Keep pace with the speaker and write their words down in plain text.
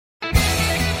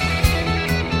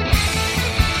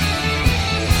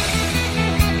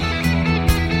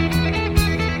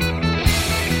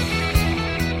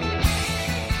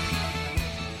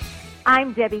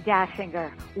I'm Debbi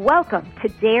Dachinger. Welcome to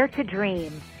Dare to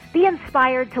Dream. Be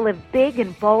inspired to live big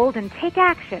and bold and take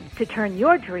action to turn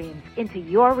your dreams into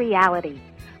your reality.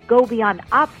 Go beyond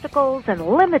obstacles and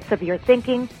limits of your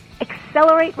thinking.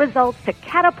 Accelerate results to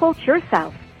catapult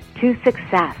yourself to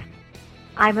success.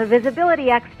 I'm a visibility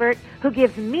expert who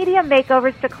gives media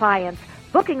makeovers to clients,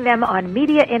 booking them on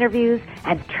media interviews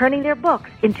and turning their books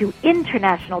into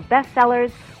international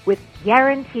bestsellers with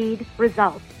guaranteed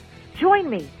results. Join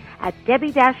me at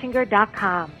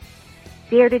DebbiDachinger.com.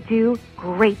 Dare to do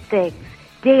great things.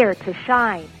 Dare to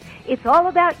shine. It's all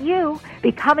about you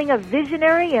becoming a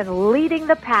visionary and leading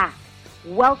the pack.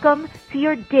 Welcome to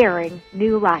your daring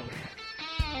new life.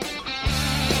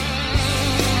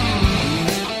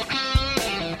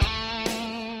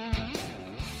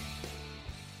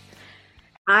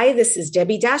 Hi, this is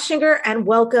Debbi Dachinger, and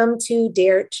welcome to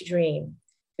Dare to Dream.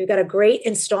 We've got a great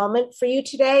installment for you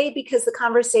today because the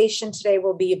conversation today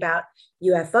will be about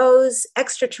UFOs,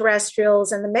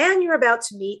 extraterrestrials, and the man you're about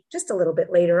to meet just a little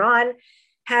bit later on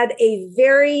had a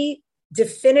very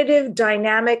definitive,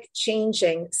 dynamic,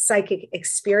 changing psychic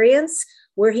experience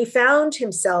where he found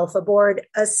himself aboard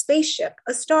a spaceship,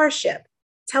 a starship,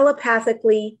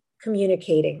 telepathically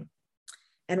communicating.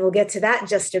 And we'll get to that in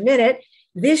just a minute.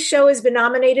 This show has been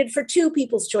nominated for 2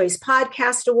 People's Choice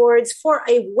Podcast Awards, for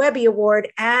a Webby Award,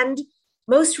 and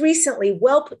most recently,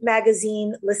 Whelp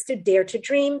Magazine listed Dare to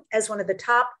Dream as one of the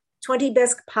top 20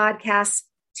 best podcasts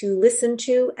to listen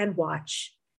to and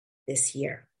watch this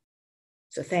year.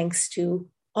 So thanks to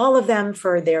all of them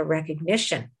for their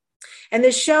recognition. And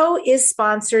the show is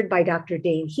sponsored by Dr.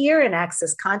 Dane here and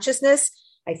Access Consciousness.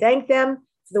 I thank them for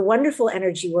the wonderful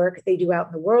energy work they do out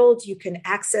in the world. You can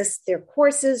access their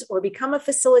courses or become a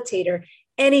facilitator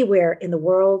anywhere in the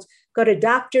world. Go to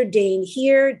Dr. Dane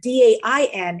here,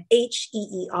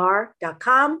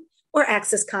 DAINHEER.com or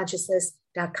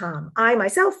accessconsciousness.com. I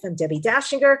myself am Debbi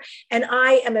Dachinger, and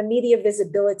I am a media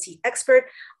visibility expert.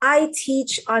 I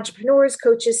teach entrepreneurs,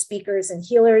 coaches, speakers, and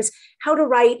healers how to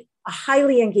write a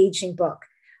highly engaging book.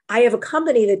 I have a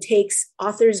company that takes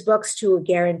authors' books to a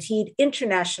guaranteed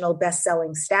international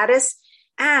best-selling status,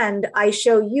 and I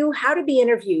show you how to be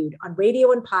interviewed on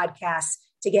radio and podcasts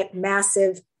to get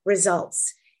massive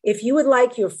results. If you would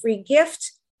like your free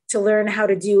gift to learn how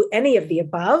to do any of the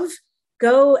above,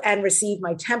 go and receive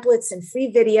my templates and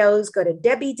free videos. Go to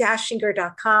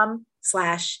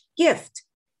DebbiDachinger.com/gift.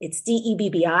 It's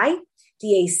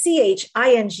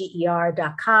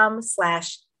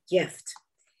DebbiDachinger.com/gift.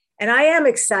 And I am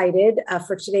excited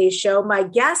for today's show. My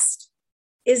guest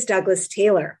is Douglas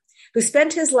Taylor, who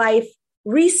spent his life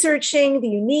researching the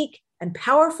unique and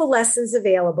powerful lessons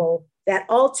available that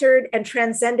altered and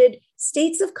transcended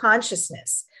states of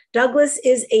consciousness. Douglas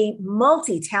is a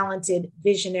multi-talented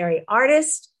visionary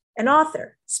artist, an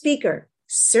author, speaker,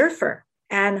 surfer,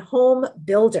 and home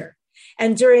builder.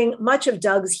 And during much of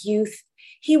Doug's youth,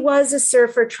 he was a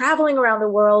surfer traveling around the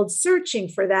world, searching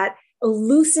for that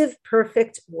elusive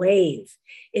perfect wave.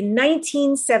 In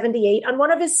 1978, on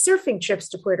one of his surfing trips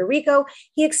to Puerto Rico,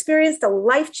 he experienced a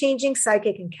life-changing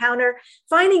psychic encounter,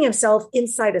 finding himself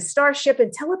inside a starship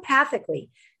and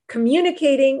telepathically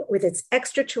communicating with its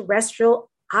extraterrestrial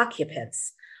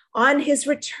occupants. On his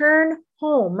return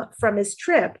home from his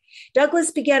trip,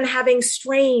 Douglas began having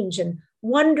strange and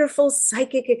wonderful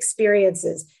psychic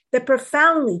experiences that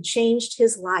profoundly changed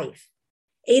his life.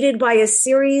 Aided by a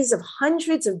series of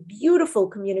hundreds of beautiful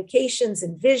communications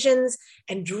and visions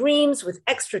and dreams with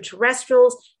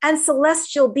extraterrestrials and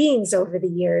celestial beings over the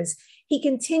years, he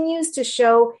continues to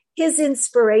show his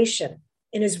inspiration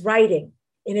in his writing,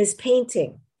 in his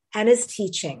painting, and his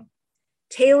teaching.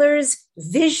 Taylor's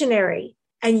visionary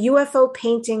and UFO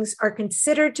paintings are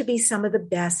considered to be some of the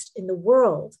best in the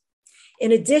world.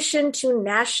 In addition to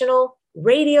national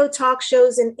radio talk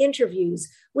shows and interviews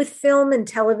with film and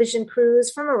television crews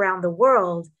from around the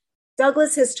world,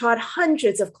 Douglas has taught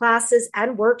hundreds of classes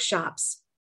and workshops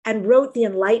and wrote the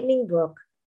enlightening book,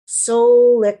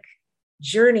 Soulic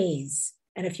Journeys.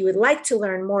 And if you would like to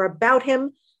learn more about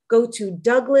him, go to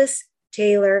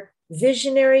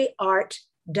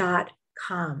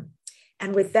DouglasTaylorVisionaryArt.com.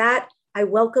 And with that, I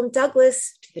welcome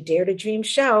Douglas to the Dare to Dream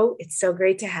show. It's so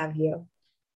great to have you.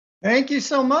 Thank you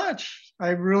so much. I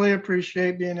really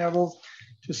appreciate being able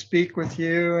to speak with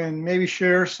you and maybe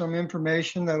share some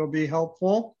information that'll be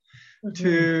helpful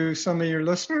to some of your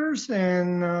listeners.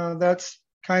 And that's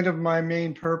kind of my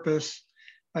main purpose.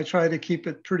 I try to keep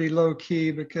it pretty low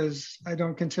key because I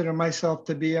don't consider myself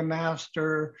to be a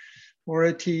master or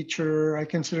a teacher. I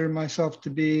consider myself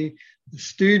to be a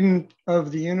student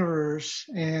of the universe.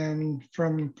 And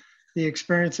from the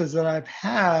experiences that I've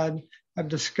had, I've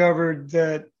discovered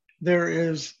that there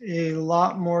is a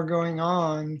lot more going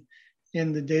on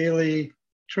in the daily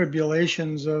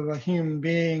tribulations of a human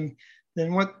being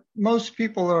than what most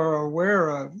people are aware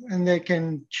of. And they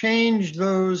can change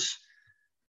those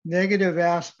negative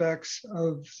aspects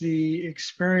of the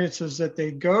experiences that they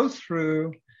go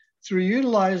through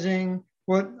utilizing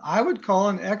what I would call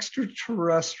an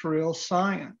extraterrestrial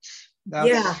science.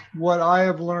 That's what I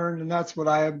have learned, and that's what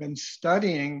I have been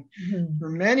studying for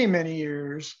many, many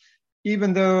years,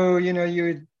 even though, you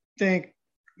would think,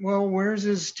 well, where's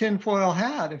his tinfoil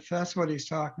hat if that's what he's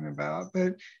talking about?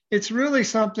 But it's really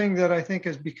something that I think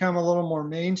has become a little more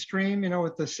mainstream,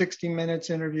 with the 60 Minutes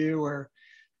interview where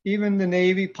even the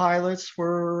Navy pilots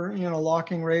were,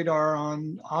 locking radar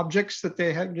on objects that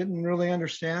they didn't really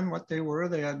understand what they were.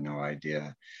 They had no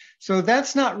idea. So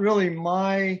that's not really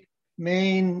my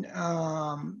main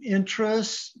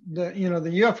interest. The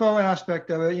UFO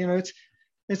aspect of it,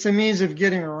 it's a means of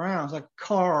getting around. It's like a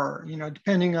car,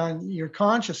 depending on your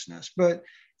consciousness. But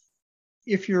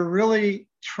if you're really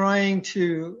trying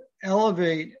to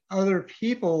elevate other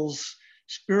people's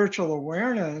spiritual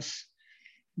awareness,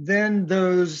 then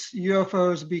those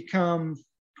UFOs become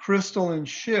crystalline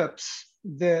ships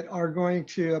that are going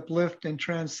to uplift and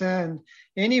transcend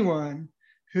anyone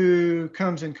who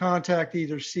comes in contact,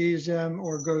 either sees them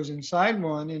or goes inside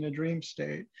one in a dream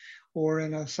state or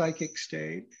in a psychic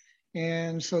state.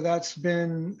 And so that's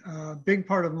been a big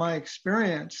part of my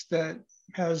experience that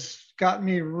has got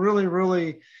me really,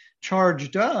 really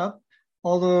charged up.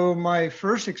 Although my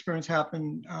first experience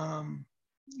happened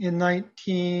in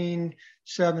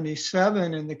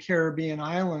 1977 in the Caribbean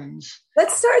islands.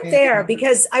 Let's start there,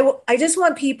 because I just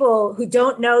want people who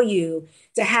don't know you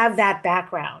to have that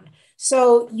background.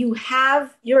 So you're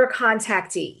a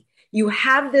contactee. You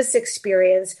have this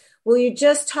experience. Will you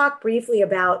just talk briefly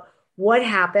about what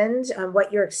happened,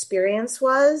 what your experience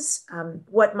was,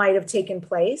 what might have taken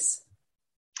place?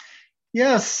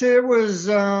 Yes, it was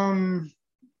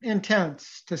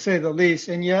intense, to say the least.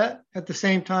 And yet, at the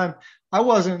same time, I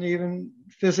wasn't even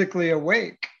physically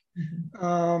awake.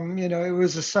 It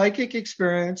was a psychic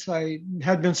experience. I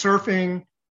had been surfing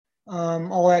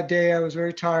all that day. I was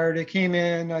very tired. I came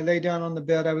in, I lay down on the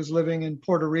bed. I was living in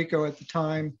Puerto Rico at the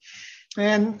time.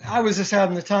 And I was just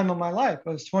having the time of my life.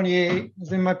 I was 28, I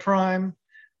was in my prime.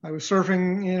 I was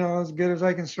surfing, as good as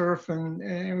I can surf. And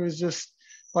it was just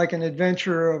like an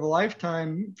adventure of a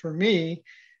lifetime for me.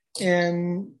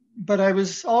 But I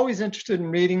was always interested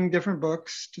in reading different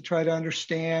books to try to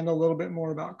understand a little bit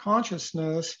more about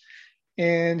consciousness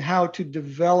and how to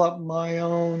develop my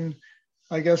own,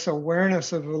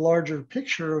 awareness of a larger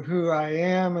picture of who I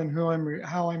am and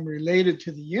how I'm related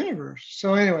to the universe.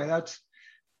 So anyway, that's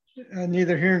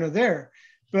neither here nor there.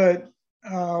 But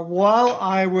while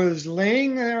I was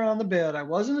laying there on the bed, I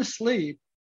wasn't asleep,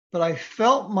 but I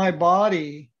felt my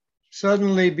body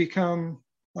suddenly become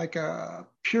like a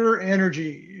pure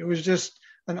energy. It was just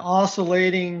an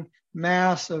oscillating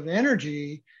mass of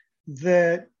energy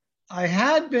that I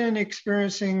had been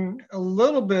experiencing a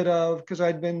little bit of, because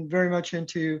I'd been very much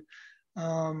into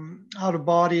out of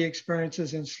body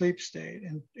experiences in sleep state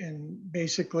and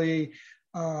basically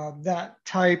that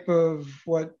type of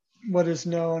what is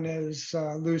known as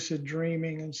lucid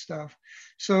dreaming and stuff.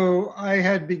 So I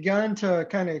had begun to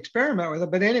kind of experiment with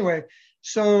it. But anyway,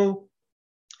 so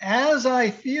as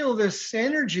I feel this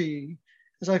energy,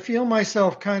 as I feel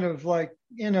myself kind of like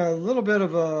in a little bit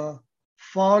of a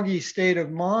foggy state of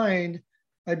mind,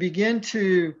 I begin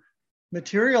to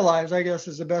materialize, I guess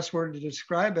is the best word to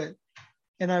describe it.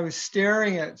 And I was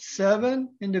staring at 7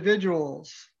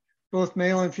 individuals, both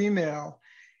male and female,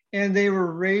 and they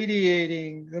were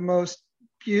radiating the most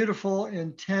beautiful,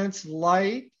 intense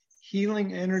light,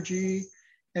 healing energy,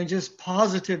 and just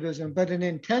positivism, but an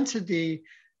intensity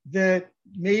that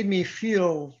made me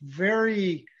feel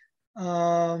very,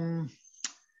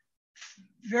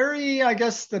 very, I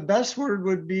guess the best word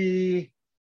would be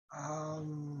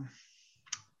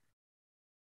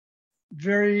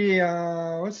very,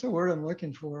 what's the word I'm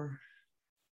looking for?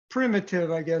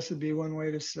 Primitive, I guess would be one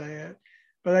way to say it.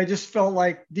 But I just felt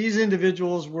like these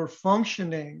individuals were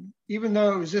functioning, even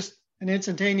though it was just an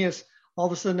instantaneous, all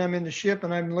of a sudden I'm in the ship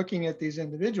and I'm looking at these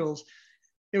individuals.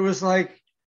 It was like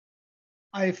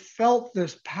I felt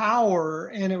this power,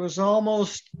 and it was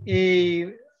almost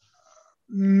a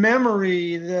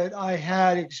memory that I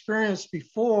had experienced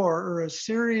before, or a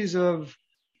series of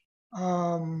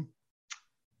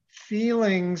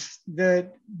feelings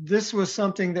that this was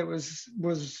something that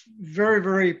was very,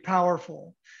 very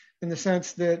powerful, in the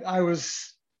sense that I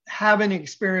was having an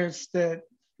experience that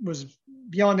was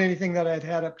beyond anything that I'd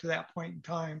had up to that point in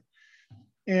time.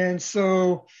 And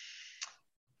so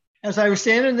as I was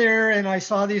standing there and I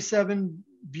saw these 7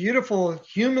 beautiful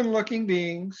human looking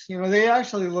beings, they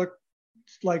actually looked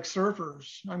like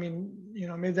surfers. I mean,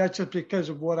 maybe that's just because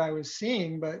of what I was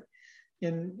seeing, but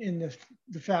in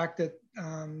the fact that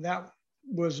that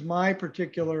was my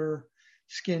particular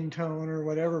skin tone or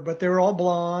whatever, but they were all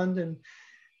blonde, and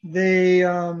they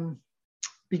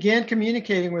began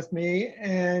communicating with me,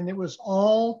 and it was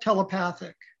all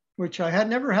telepathic, which I had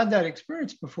never had that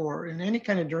experience before in any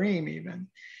kind of dream even.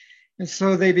 And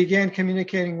so they began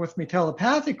communicating with me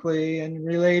telepathically and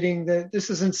relating that this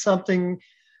isn't something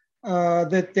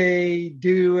that they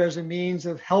do as a means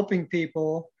of helping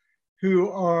people who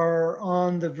are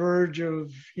on the verge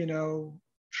of,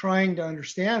 trying to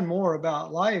understand more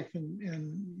about life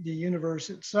and the universe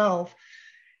itself.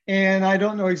 And I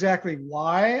don't know exactly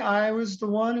why I was the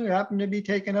one who happened to be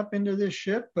taken up into this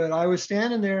ship, but I was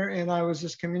standing there and I was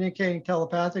just communicating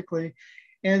telepathically.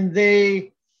 And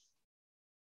they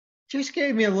just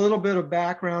gave me a little bit of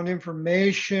background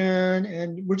information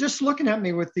and were just looking at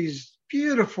me with these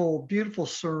beautiful, beautiful,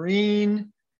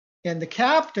 serene. And the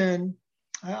captain,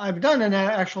 I've done an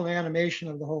actual animation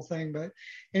of the whole thing, but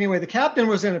anyway, the captain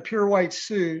was in a pure white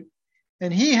suit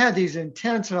and he had these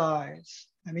intense eyes.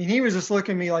 I mean, he was just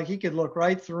looking at me like he could look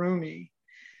right through me.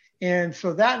 And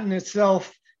so that in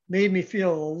itself made me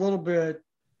feel a little bit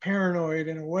paranoid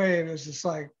in a way. It was just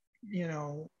like,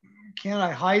 can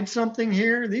I hide something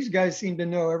here? These guys seem to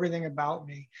know everything about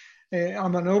me.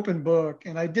 I'm an open book.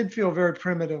 And I did feel very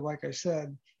primitive, like I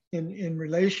said, in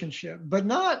relationship, but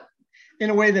not in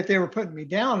a way that they were putting me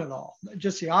down at all.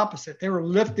 Just the opposite. They were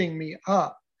lifting me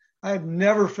up. I had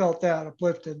never felt that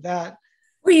uplifted.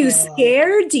 Were you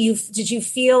scared? Did you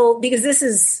feel, because this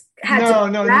is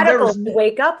radical to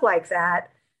wake up like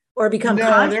that or become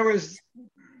conscious?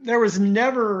 There was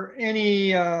never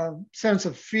any sense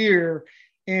of fear.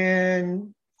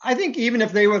 And I think even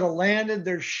if they would have landed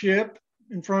their ship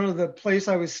in front of the place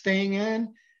I was staying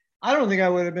in, I don't think I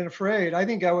would have been afraid. I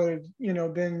think I would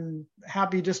have, been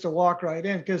happy just to walk right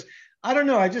in, because I don't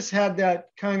know, I just had that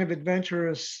kind of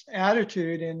adventurous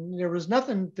attitude and there was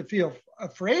nothing to feel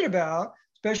afraid about,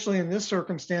 especially in this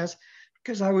circumstance,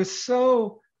 because I was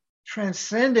so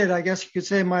transcended. I guess you could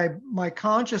say my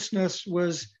consciousness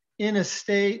was in a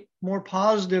state more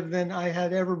positive than I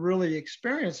had ever really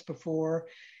experienced before,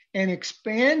 and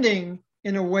expanding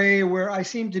in a way where I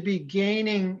seemed to be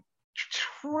gaining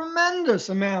tremendous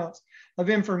amounts of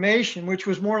information, which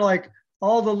was more like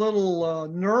all the little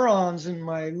neurons in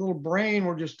my little brain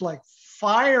were just like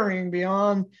firing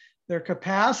beyond their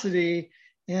capacity.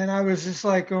 And I was just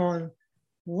like going,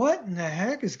 what in the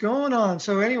heck is going on?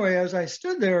 So anyway, as I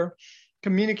stood there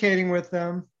communicating with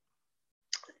them,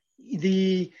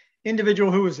 the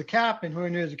individual who was the captain, who I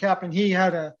knew as a captain, he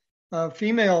had a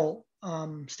female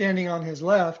standing on his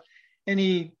left. And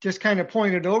he just kind of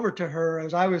pointed over to her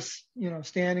as I was,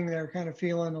 standing there kind of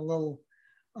feeling a little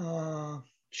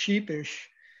sheepish.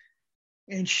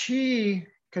 And she,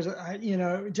 because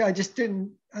I just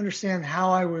didn't understand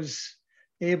how I was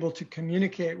able to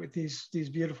communicate with these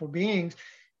beautiful beings.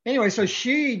 Anyway, so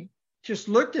she just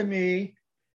looked at me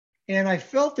and I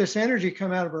felt this energy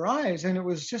come out of her eyes. And it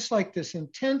was just like this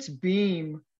intense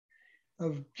beam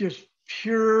of just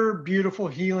pure, beautiful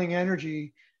healing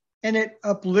energy. And it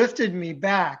uplifted me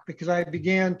back because I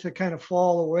began to kind of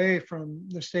fall away from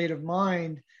the state of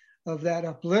mind of that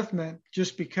upliftment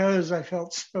just because I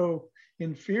felt so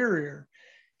inferior.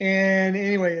 And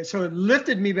anyway, so it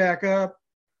lifted me back up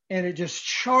and it just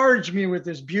charged me with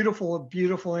this beautiful,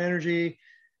 beautiful energy.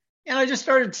 And I just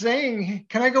started saying,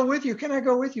 can I go with you? Can I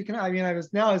go with you? I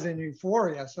was in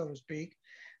euphoria, so to speak.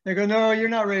 They go, no, you're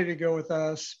not ready to go with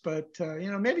us, but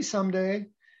maybe someday.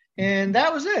 And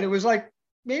that was it. It was like,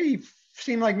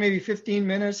 seemed like maybe 15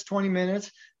 minutes, 20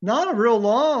 minutes, not a real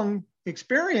long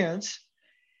experience.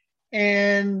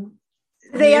 And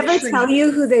did they ever tell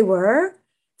you who they were?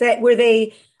 Were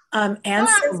they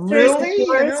ancestors? Really?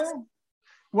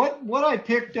 What I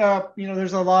picked up,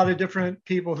 there's a lot of different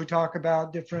people who talk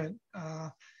about different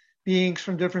beings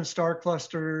from different star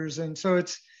clusters. And so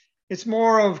it's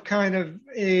more of kind of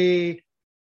a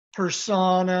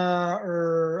persona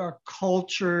or a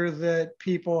culture that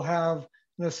people have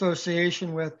an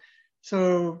association with.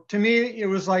 So to me, it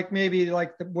was like maybe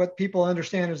like what people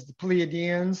understand as the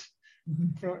Pleiadians.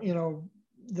 Mm-hmm.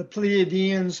 The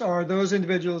Pleiadians are those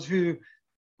individuals who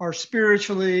are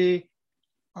spiritually,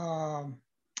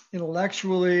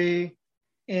 intellectually,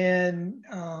 and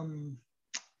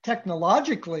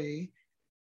technologically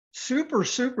super,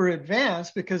 super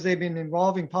advanced because they've been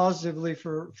evolving positively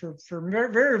for a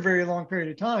very, very, very long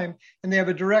period of time. And they have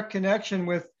a direct connection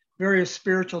with various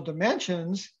spiritual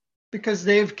dimensions because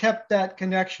they've kept that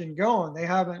connection going. They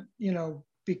haven't,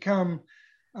 become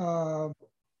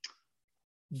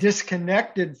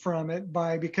disconnected from it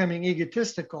by becoming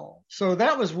egotistical. So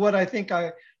that was what I think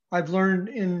I've learned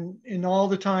in all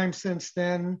the time since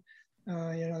then.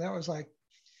 That was like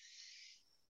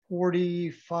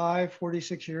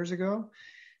 46 years ago,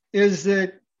 is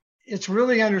that it's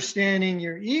really understanding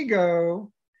your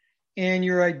ego and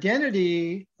your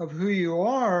identity of who you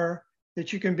are,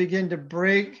 that you can begin to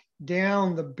break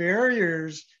down the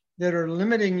barriers that are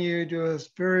limiting you to a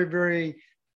very, very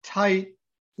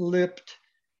tight-lipped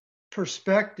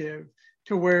perspective,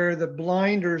 to where the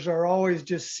blinders are always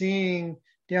just seeing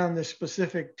down the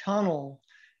specific tunnel.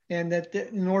 And that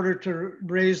in order to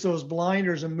raise those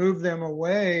blinders and move them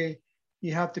away,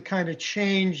 you have to kind of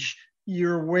change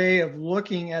your way of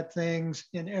looking at things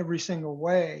in every single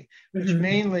way, which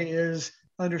mainly is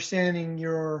understanding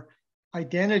your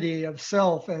identity of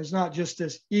self as not just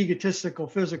this egotistical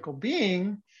physical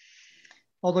being,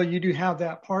 although you do have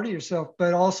that part of yourself,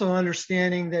 but also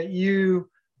understanding that you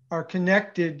are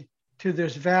connected to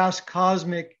this vast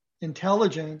cosmic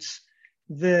intelligence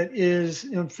that is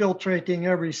infiltrating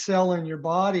every cell in your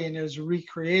body and is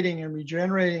recreating and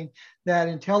regenerating that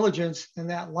intelligence and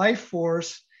that life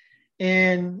force.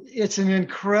 And it's an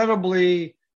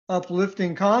incredibly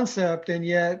uplifting concept, and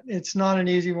yet it's not an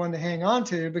easy one to hang on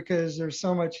to because there's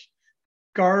so much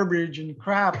garbage and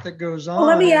crap that goes on. Well,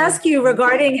 let me ask you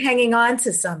regarding hanging on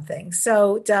to something.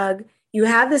 So, Doug, you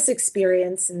have this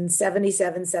experience in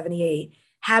 77, 78.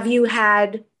 Have you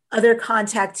had other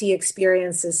contactee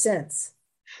experiences since?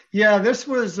 Yeah, this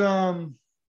was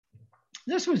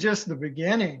just the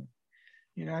beginning.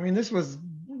 This was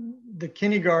the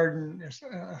kindergarten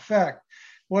effect.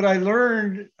 What I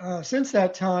learned since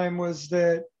that time was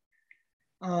that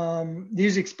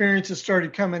these experiences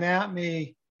started coming at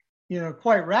me,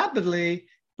 quite rapidly.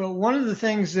 But one of the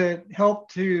things that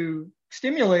helped to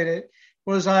stimulate it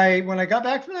was when I got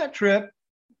back from that trip,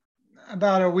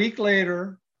 about a week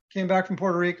later, came back from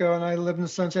Puerto Rico, and I lived in the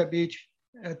Sunset Beach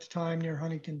at the time near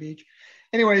Huntington Beach.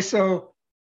 Anyway, so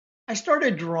I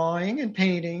started drawing and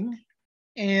painting,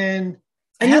 and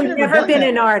you've never been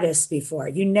an artist before.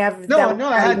 You never. No,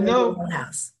 I had no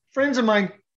house. Friends of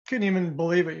mine couldn't even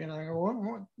believe it. I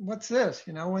go, what's this?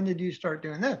 When did you start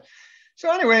doing this?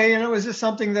 So anyway, it was just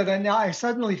something that I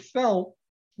suddenly felt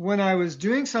when I was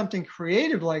doing something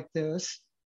creative like this,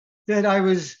 that I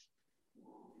was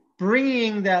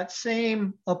bringing that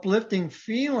same uplifting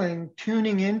feeling,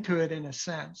 tuning into it in a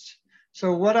sense.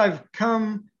 So what I've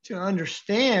come to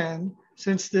understand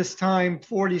since this time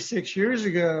 46 years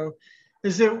ago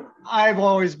is that I've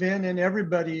always been, and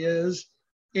everybody is,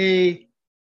 a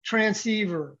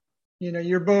transceiver.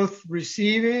 You're both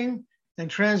receiving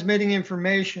and transmitting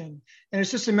information. And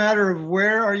it's just a matter of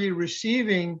where are you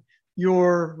receiving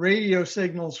your radio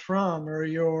signals from, or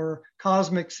your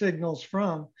cosmic signals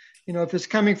from. If it's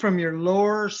coming from your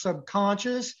lower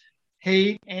subconscious,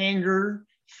 hate, anger,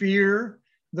 fear,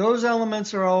 those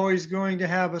elements are always going to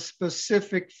have a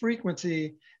specific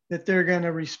frequency that they're going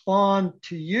to respond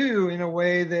to you in a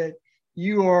way that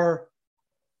you are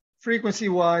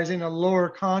frequency-wise in a lower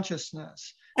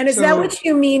consciousness. And is that what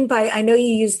you mean by, I know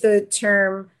you use the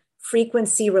term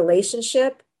frequency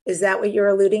relationship. Is that what you're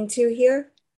alluding to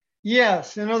here?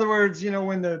 Yes. In other words,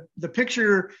 when the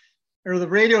picture or the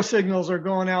radio signals are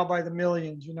going out by the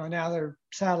millions, now they're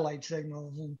satellite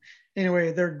signals. And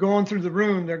anyway, they're going through the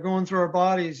room, they're going through our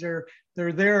bodies, they're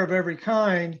there of every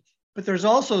kind. But there's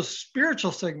also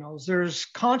spiritual signals. There's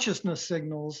consciousness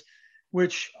signals,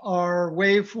 which are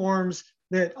waveforms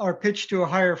that are pitched to a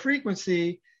higher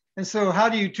frequency. And so how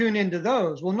do you tune into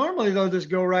those? Well, normally they'll just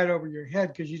go right over your head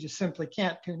because you just simply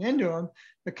can't tune into them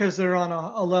because they're on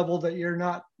a level that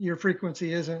your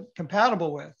frequency isn't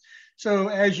compatible with. So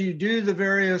as you do the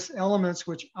various elements,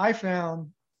 which I found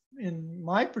in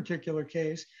my particular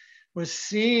case, was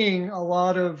seeing a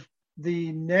lot of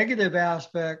the negative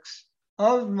aspects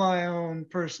of my own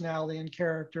personality and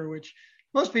character, which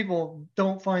most people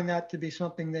don't find that to be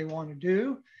something they want to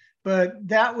do. But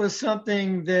that was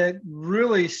something that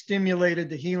really stimulated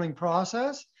the healing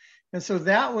process. And so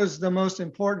that was the most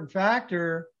important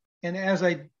factor. And as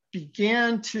I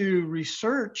began to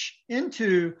research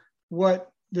into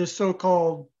what this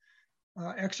so-called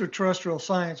extraterrestrial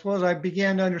science was, I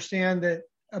began to understand that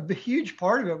a huge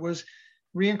part of it was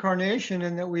reincarnation,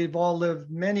 and that we've all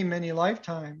lived many, many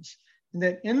lifetimes. And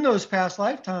that in those past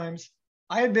lifetimes,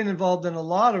 I had been involved in a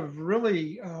lot of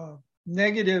really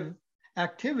negative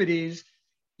activities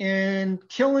and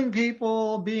killing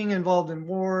people, being involved in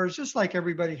wars, just like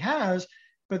everybody has.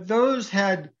 But those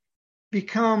had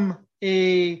become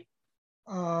a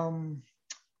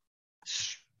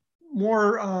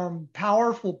more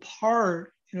powerful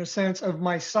part, in a sense, of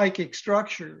my psychic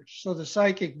structures. So the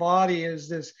psychic body is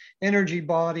this energy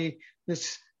body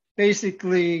that's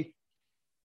basically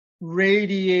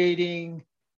radiating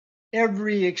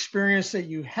every experience that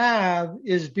you have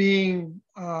is being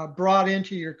brought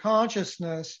into your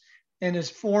consciousness and is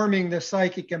forming the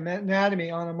psychic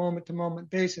anatomy on a moment-to-moment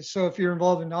basis. So if you're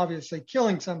involved in obviously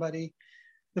killing somebody,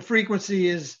 the frequency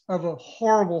is of a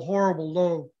horrible, horrible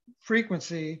low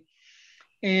frequency,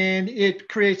 and it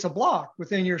creates a block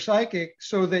within your psychic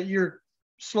so that you're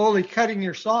slowly cutting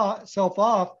yourself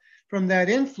off from that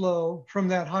inflow from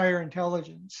that higher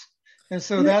intelligence. And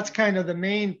so that's kind of the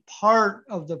main part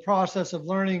of the process of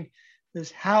learning, is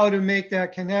how to make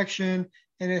that connection.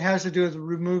 And it has to do with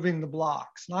removing the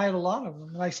blocks. And I had a lot of them,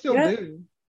 and I still do.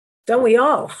 Don't we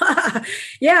all?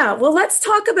 Yeah. Well, let's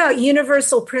talk about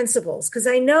universal principles, because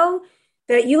I know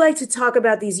that you like to talk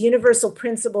about these universal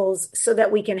principles so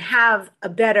that we can have a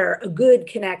good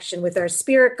connection with our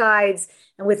spirit guides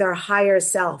and with our higher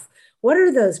self. What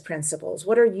are those principles?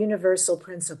 What are universal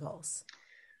principles?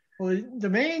 Well, the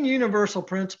main universal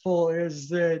principle is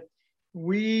that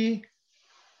we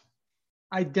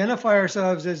identify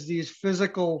ourselves as these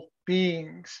physical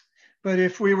beings. But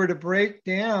if we were to break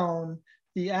down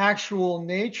the actual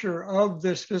nature of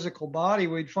this physical body,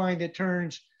 we'd find it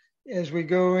turns, as we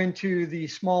go into the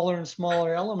smaller and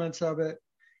smaller elements of it,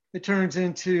 it turns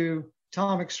into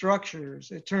atomic structures.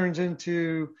 It turns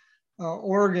into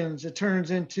organs. It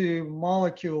turns into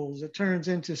molecules. It turns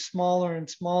into smaller and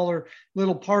smaller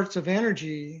little parts of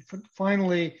energy.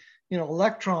 Finally,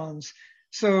 electrons.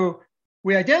 So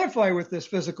we identify with this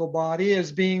physical body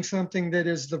as being something that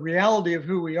is the reality of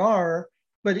who we are,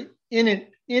 but in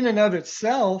and of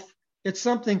itself, it's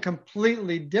something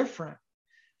completely different.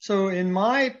 So in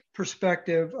my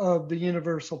perspective of the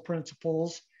universal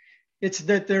principles, it's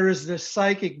that there is this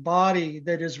psychic body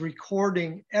that is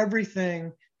recording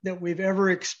everything that we've ever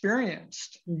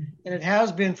experienced. Mm-hmm. And it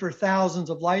has been for thousands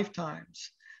of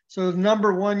lifetimes. So the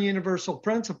number one universal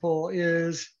principle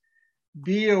is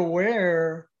be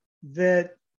aware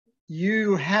that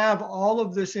you have all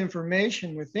of this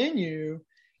information within you.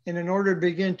 And in order to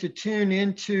begin to tune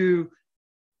into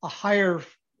a higher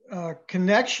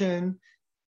connection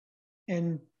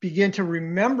and begin to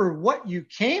remember what you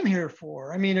came here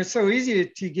for. I mean, it's so easy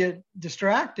to get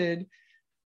distracted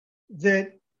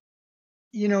that,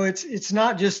 it's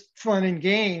not just fun and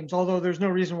games, although there's no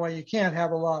reason why you can't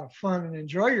have a lot of fun and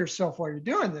enjoy yourself while you're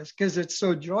doing this, because it's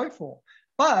so joyful.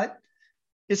 But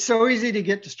it's so easy to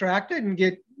get distracted and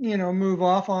move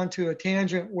off onto a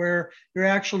tangent where you're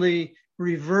actually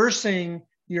reversing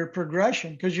your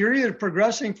progression, because you're either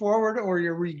progressing forward or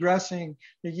you're regressing.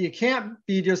 You can't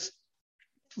be just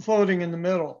floating in the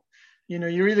middle.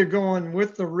 You're either going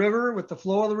with the river, with the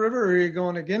flow of the river, or you're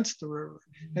going against the river.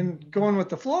 And going with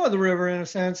the flow of the river, in a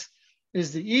sense,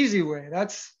 is the easy way.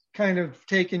 That's kind of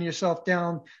taking yourself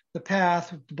down the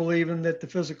path, believing that the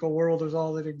physical world is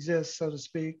all that exists, so to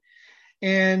speak.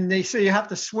 And they say you have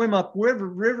to swim up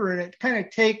river, and it kind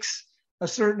of takes a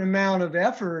certain amount of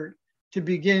effort to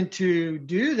begin to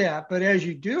do that. But as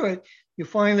you do it, you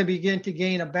finally begin to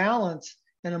gain a balance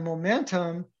and a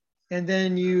momentum, and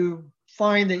then you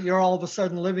find that you're all of a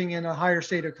sudden living in a higher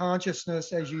state of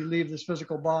consciousness as you leave this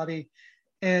physical body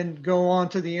and go on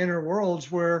to the inner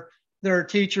worlds, where there are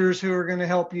teachers who are going to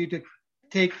help you to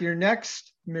take your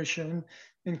next mission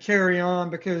and carry on,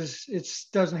 because it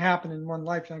doesn't happen in one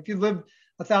lifetime. If you live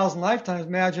 1,000 lifetimes,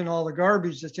 imagine all the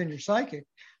garbage that's in your psychic.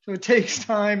 So it takes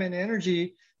time and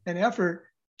energy and effort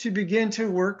to begin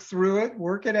to work through it,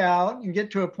 work it out, and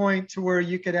get to a point to where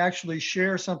you could actually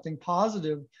share something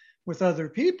positive with other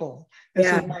people. And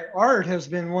so my art has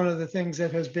been one of the things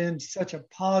that has been such a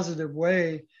positive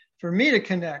way for me to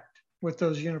connect with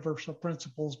those universal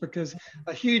principles, because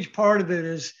a huge part of it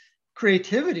is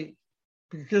creativity.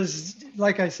 Because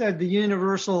like I said, the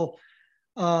universal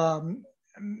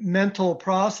mental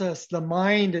process, the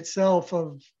mind itself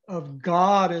of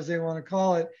God, as they want to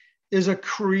call it, is a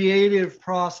creative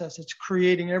process. It's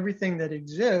creating everything that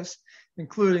exists,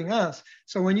 including us.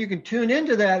 So when you can tune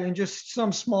into that in just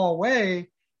some small way,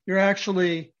 you're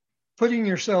actually putting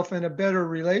yourself in a better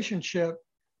relationship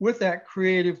with that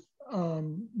creative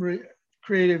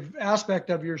aspect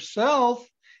of yourself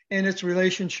and its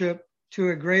relationship to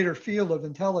a greater field of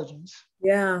intelligence.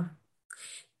 Yeah.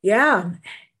 Yeah.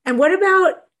 And what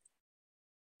about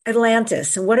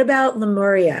Atlantis? And what about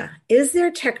Lemuria? Is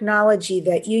there technology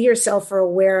that you yourself are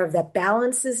aware of that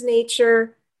balances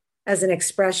nature as an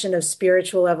expression of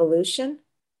spiritual evolution?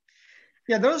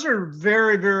 Yeah, those are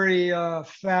very, very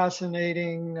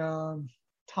fascinating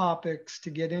topics to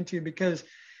get into, because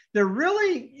there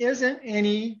really isn't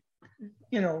any,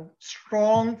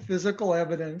 strong physical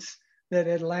evidence that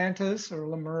Atlantis or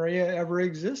Lemuria ever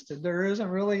existed. There isn't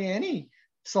really any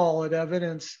solid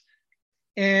evidence.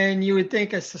 And you would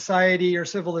think a society or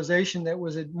civilization that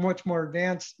was much more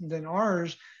advanced than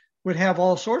ours would have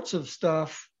all sorts of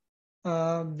stuff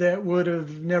that would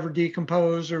have never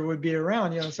decomposed or would be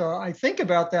around. So I think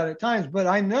about that at times, but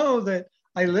I know that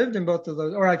I lived in both of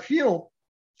those, or I feel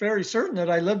very certain that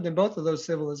I lived in both of those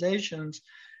civilizations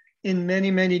in many,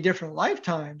 many different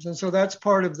lifetimes. And so that's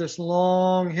part of this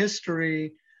long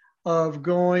history of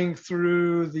going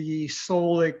through the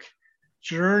soulic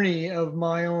journey of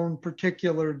my own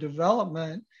particular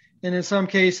development. And in some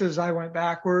cases, I went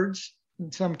backwards.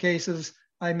 In some cases,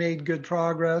 I made good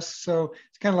progress. So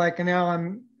it's kind of like now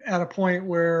I'm at a point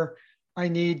where I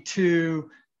need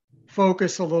to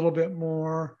focus a little bit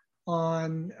more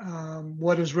on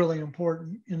what is really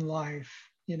important in life,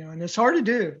 and it's hard to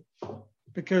do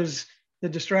because the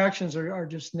distractions are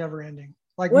just never ending.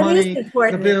 Like what money,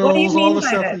 the bills, all the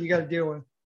stuff that you got to deal with.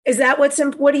 Is that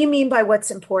what do you mean by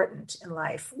what's important in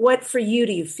life? What for you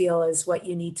do you feel is what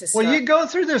you need to start? Well, you go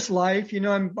through this life,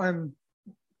 I'm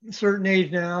a certain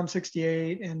age now, I'm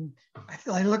 68, and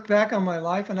I look back on my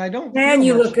life and I don't. Man,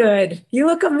 you look good. You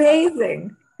look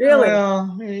amazing. Really?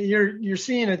 Well, you're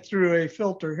seeing it through a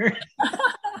filter here.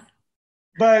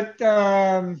 But,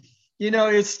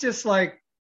 it's just like,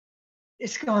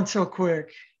 it's gone so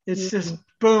quick. It's just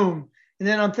boom. And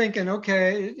then I'm thinking,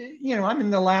 okay, I'm in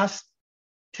the last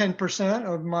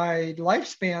 10% of my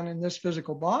lifespan in this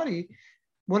physical body.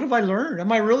 What have I learned?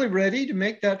 Am I really ready to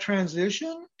make that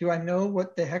transition? Do I know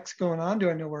what the heck's going on? Do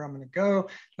I know where I'm going to go?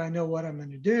 Do I know what I'm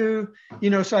going to do?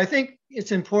 So I think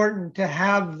it's important to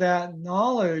have that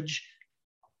knowledge.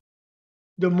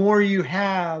 The more you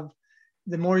have,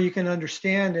 the more you can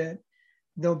understand it,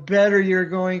 the better you're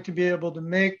going to be able to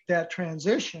make that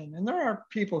transition. And there are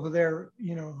people who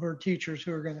are teachers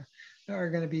who are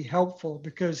going to be helpful,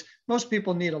 because most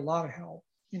people need a lot of help.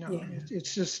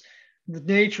 It's just the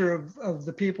nature of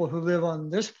the people who live on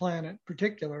this planet in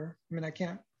particular. I mean, I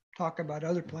can't talk about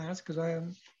other planets because I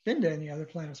haven't been to any other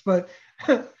planets, but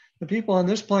the people on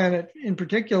this planet in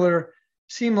particular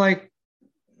seem like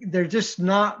they're just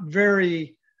not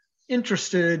very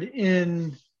interested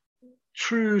in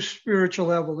true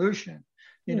spiritual evolution.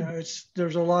 There's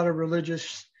a lot of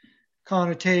religious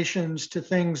connotations to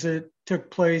things that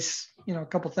took place, a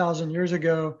couple thousand years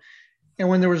ago. And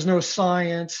when there was no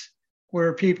science,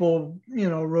 where people,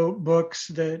 wrote books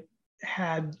that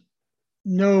had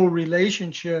no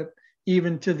relationship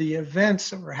even to the events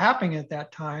that were happening at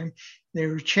that time, they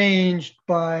were changed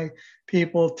by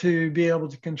people to be able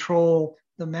to control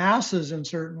the masses in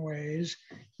certain ways.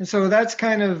 And so that's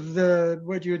kind of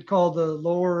what you would call the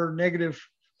lower negative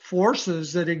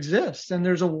forces that exist. And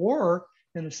there's a war,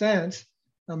 in a sense,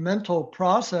 a mental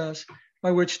process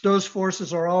by which those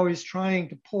forces are always trying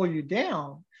to pull you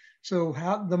down. So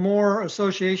the more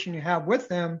association you have with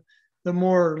them, the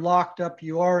more locked up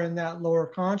you are in that lower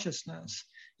consciousness.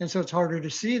 And so it's harder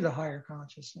to see the higher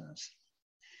consciousness.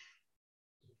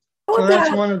 So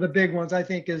that's one of the big ones, I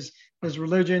think, is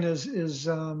religion is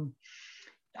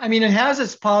it has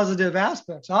its positive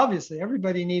aspects. Obviously,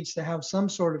 everybody needs to have some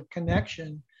sort of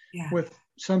connection with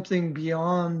something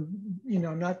beyond,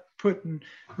 I'm not putting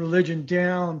religion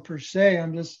down per se.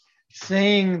 I'm just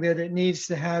saying that it needs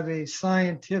to have a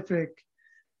scientific,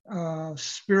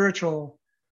 spiritual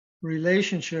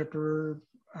relationship or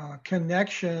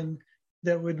connection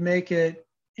that would make it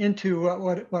into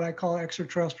what I call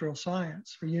extraterrestrial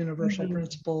science, or universal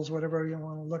principles, whatever you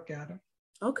want to look at it.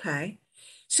 Okay.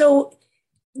 So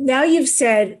now you've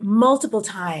said multiple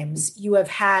times you have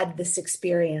had this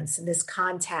experience and this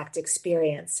contact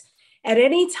experience. At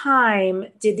any time,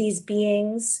 did these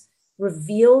beings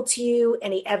reveal to you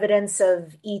any evidence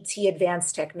of ET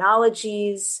advanced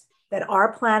technologies that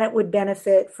our planet would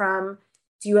benefit from?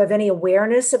 Do you have any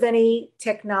awareness of any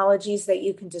technologies that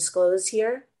you can disclose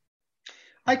here?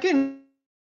 I can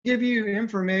give you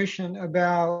information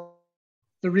about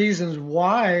the reasons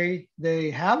why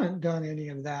they haven't done any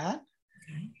of that.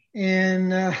 Okay.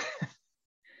 And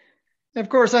of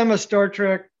course, I'm a Star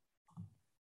Trek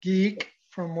geek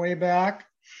from way back.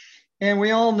 And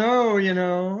we all know,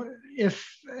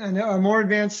 if a more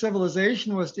advanced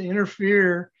civilization was to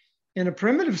interfere in a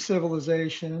primitive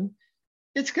civilization,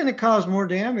 it's going to cause more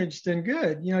damage than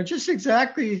good. Just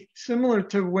exactly similar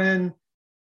to when,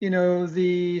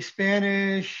 the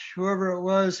Spanish, whoever it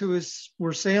was,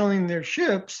 were sailing their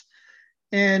ships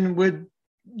and would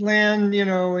land, in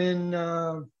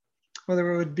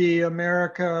whether it would be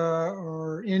America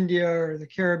or India or the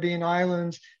Caribbean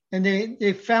islands, And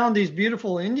they found these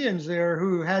beautiful Indians there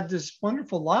who had this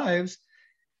wonderful lives,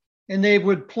 and they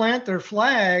would plant their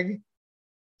flag,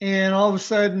 and all of a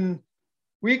sudden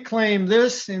we claim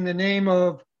this in the name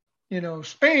of,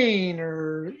 Spain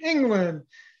or England.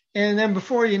 And then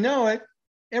before you know it,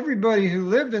 everybody who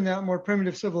lived in that more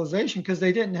primitive civilization, because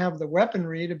they didn't have the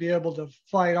weaponry to be able to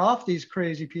fight off these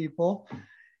crazy people,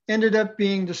 ended up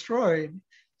being destroyed.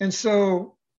 And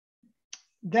so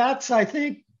that's, I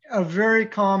think, a very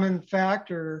common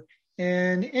factor.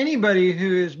 And anybody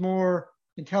who is more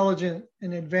intelligent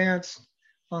and advanced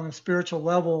on a spiritual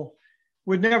level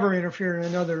would never interfere in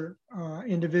another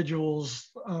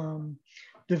individual's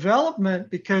development,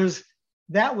 because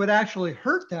that would actually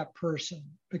hurt that person.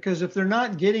 Because if they're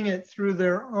not getting it through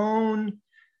their own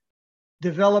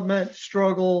development,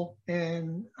 struggle,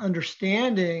 and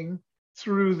understanding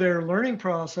through their learning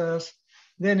process,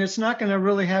 then it's not going to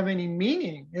really have any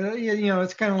meaning.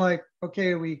 It's kind of like,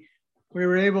 okay, we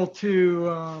were able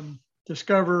to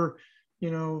discover,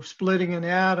 splitting an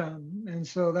atom. And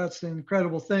so that's an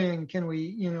incredible thing. Can we,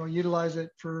 utilize it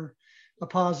for a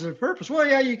positive purpose? Well,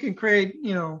 yeah, you can create,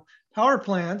 power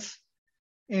plants,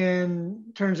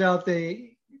 and turns out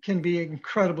they can be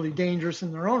incredibly dangerous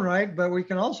in their own right. But we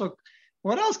can also,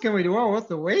 what else can we do? Well, with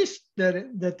the waste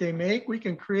that they make, we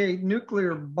can create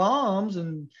nuclear bombs.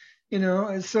 And,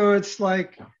 so it's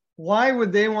like, why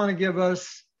would they want to give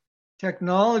us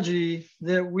technology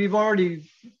that we've already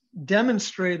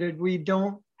demonstrated we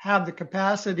don't have the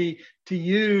capacity to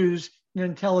use in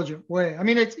an intelligent way? I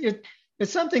mean,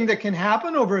 it's something that can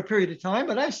happen over a period of time,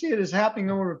 but I see it as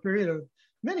happening over a period of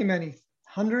many, many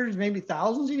hundreds, maybe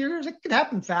thousands of years. It could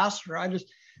happen faster.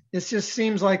 It just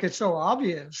seems like it's so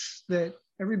obvious that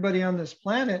everybody on this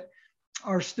planet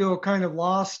are still kind of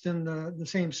lost in the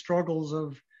same struggles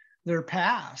of their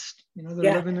past.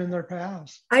 They're living in their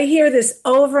past. I hear this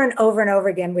over and over and over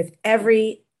again with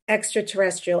every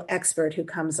extraterrestrial expert who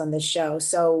comes on this show.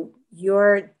 So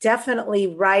you're definitely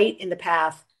right in the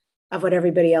path of what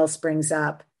everybody else brings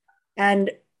up. And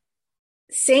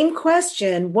same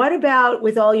question, what about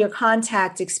with all your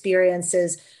contact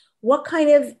experiences? What kind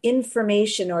of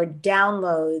information or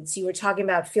downloads? You were talking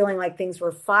about feeling like things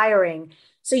were firing.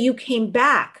 So you came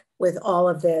back with all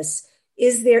of this.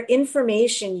 Is there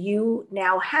information you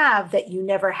now have that you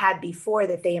never had before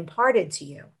that they imparted to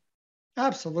you?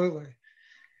 Absolutely.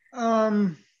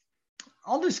 I'll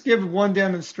just give one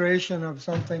demonstration of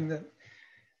something that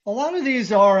a lot of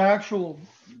these are actual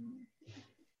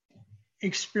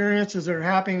experiences that are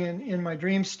happening in my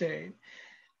dream state.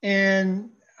 And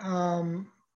I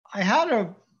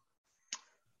had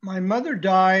my mother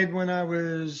died when I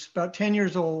was about 10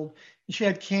 years old. She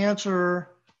had cancer,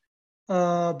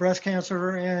 breast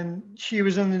cancer, and she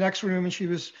was in the next room, and she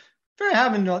was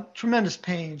having tremendous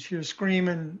pain. She was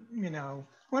screaming,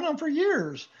 went on for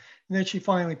years. And then she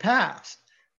finally passed.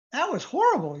 That was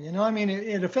horrible. I mean,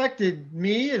 it affected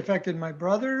me. It affected my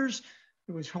brothers.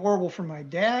 It was horrible for my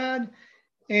dad.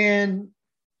 And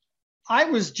I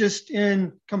was just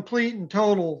in complete and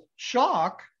total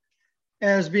shock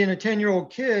as being a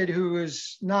 10-year-old kid who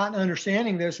was not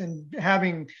understanding this and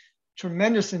having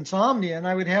tremendous insomnia. And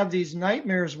I would have these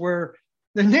nightmares where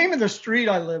the name of the street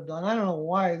I lived on, I don't know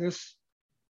why this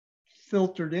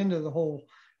filtered into the whole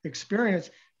experience,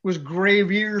 was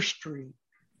Gravier Street.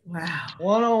 Wow.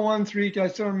 1013, I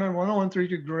still remember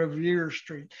 1013 Gravier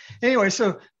Street. Anyway,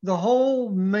 so the whole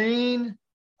main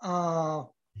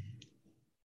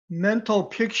mental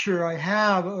picture I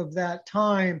have of that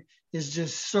time is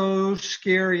just so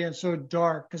scary and so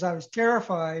dark because I was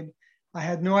terrified. I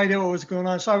had no idea what was going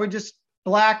on. So I would just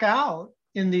black out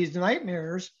in these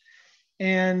nightmares.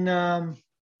 And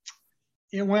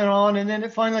it went on, and then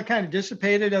it finally kind of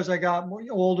dissipated as I got more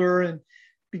older and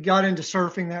got into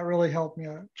surfing. That really helped me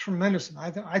a tremendous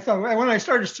amount. I thought when I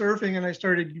started surfing and I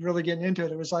started really getting into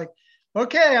it, it was like,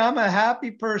 okay, I'm a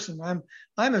happy person.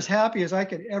 I'm as happy as I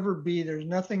could ever be. There's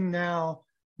nothing now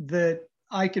that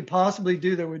I could possibly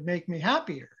do that would make me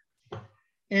happier.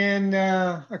 And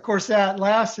of course, that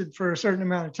lasted for a certain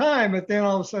amount of time, but then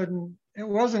all of a sudden it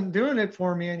wasn't doing it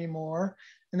for me anymore.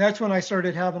 And that's when I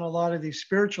started having a lot of these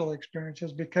spiritual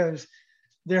experiences, because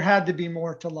there had to be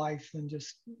more to life than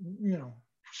just,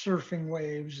 surfing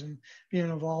waves and being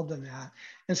involved in that.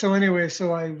 And so anyway,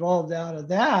 so I evolved out of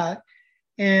that.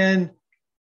 And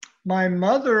my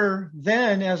mother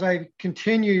then, as I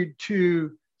continued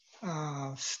to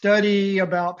study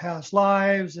about past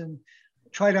lives and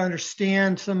try to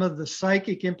understand some of the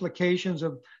psychic implications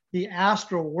of the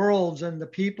astral worlds and the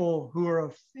people who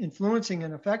are influencing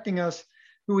and affecting us,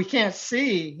 who we can't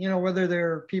see, whether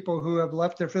they're people who have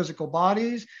left their physical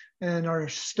bodies and are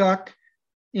stuck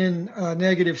in a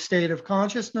negative state of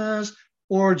consciousness,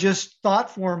 or just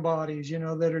thought form bodies,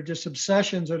 that are just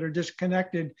obsessions that are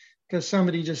disconnected because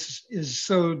somebody just is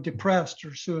so depressed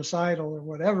or suicidal or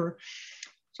whatever.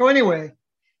 So anyway,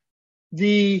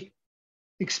 the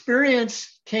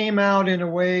experience came out in a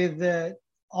way that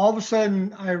all of a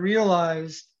sudden I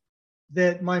realized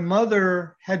that my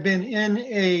mother had been in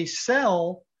a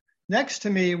cell next to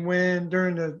me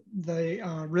during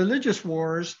the religious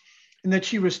wars, and that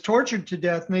she was tortured to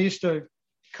death, and they used to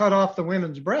cut off the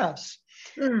women's breasts.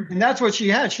 And that's what she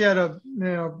had. She had a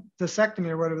vasectomy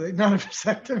or whatever. Not a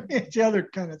vasectomy, it's the other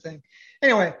kind of thing.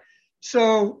 Anyway,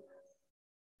 so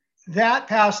that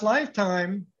past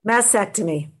lifetime.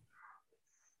 Mastectomy.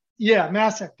 Yeah,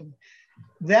 mastectomy.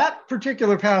 That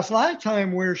particular past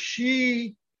lifetime where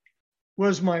she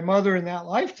was my mother in that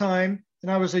lifetime,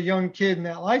 and I was a young kid in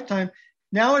that lifetime,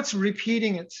 now it's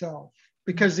repeating itself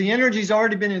because the energy's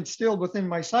already been instilled within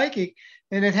my psychic,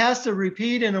 and it has to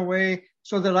repeat in a way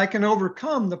so that I can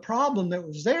overcome the problem that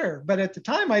was there. But at the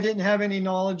time, I didn't have any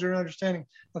knowledge or understanding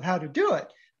of how to do it.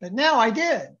 But now I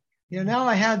did. Now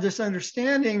I had this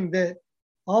understanding that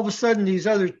all of a sudden these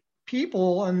other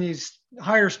people in these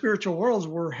higher spiritual worlds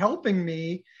were helping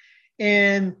me.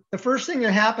 And the first thing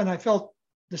that happened, I felt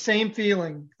the same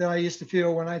feeling that I used to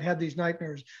feel when I'd had these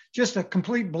nightmares, just a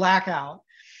complete blackout.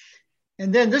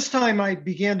 And then this time I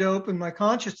began to open my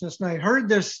consciousness, and I heard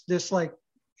this like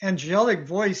angelic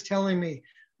voice telling me,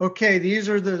 okay, these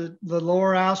are the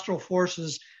lower astral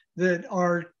forces that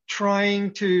are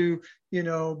trying to,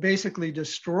 basically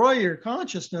destroy your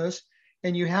consciousness,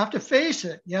 and you have to face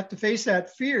it. You have to face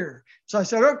that fear. So I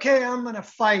said, okay, I'm going to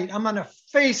fight. I'm going to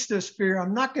face this fear.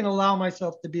 I'm not going to allow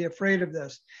myself to be afraid of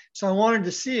this. So I wanted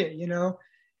to see it,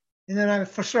 And then I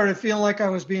started feeling like I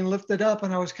was being lifted up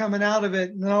and I was coming out of it.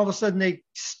 And then all of a sudden they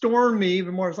stormed me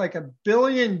even more. It's like a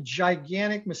billion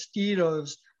gigantic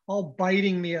mosquitoes all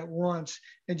biting me at once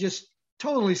and just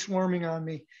totally swarming on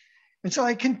me. And so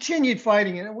I continued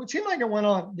fighting it. It seemed like it went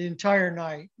on the entire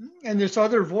night. And this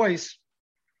other voice,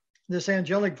 this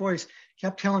angelic voice,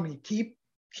 kept telling me,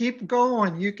 keep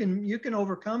going. You can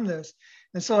overcome this.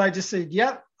 And so I just said,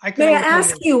 yep, I can. May I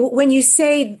ask you, when you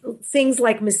say things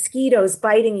like mosquitoes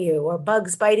biting you or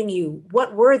bugs biting you,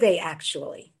 what were they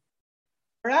actually?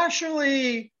 They're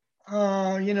actually,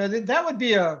 that would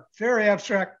be a very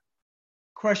abstract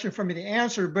question for me to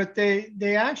answer, but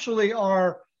they actually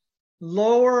are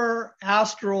lower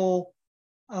astral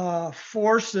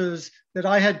forces that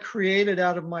I had created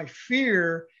out of my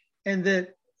fear, and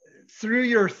that through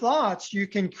your thoughts, you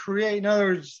can create, in other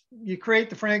words, you create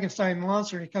the Frankenstein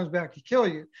monster and he comes back to kill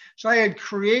you. So I had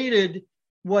created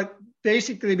what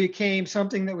basically became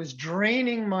something that was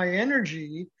draining my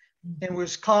energy and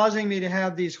was causing me to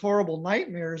have these horrible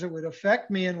nightmares that would affect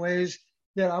me in ways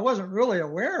that I wasn't really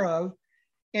aware of.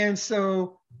 And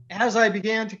so as I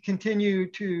began to continue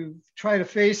to try to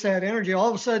face that energy, all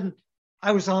of a sudden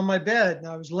I was on my bed and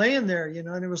I was laying there,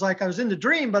 and it was like I was in the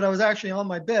dream, but I was actually on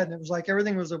my bed, and it was like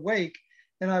everything was awake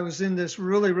and I was in this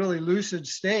really, really lucid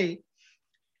state.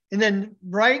 And then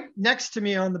right next to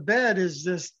me on the bed is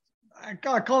this, I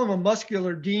call him a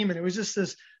muscular demon. It was just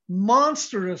this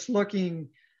monstrous looking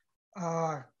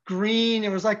green.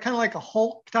 It was like kind of like a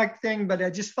Hulk type thing, but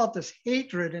I just felt this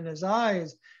hatred in his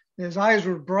eyes. And his eyes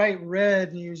were bright red,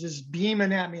 and he was just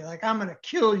beaming at me like, I'm going to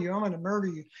kill you. I'm going to murder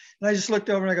you. And I just looked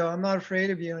over and I go, I'm not afraid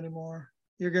of you anymore.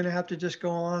 You're going to have to just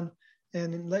go on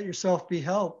and let yourself be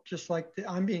helped, just like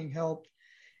I'm being helped.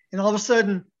 And all of a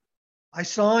sudden I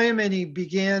saw him, and he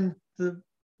began, the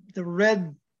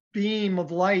red beam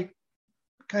of light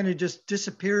kind of just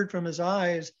disappeared from his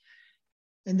eyes.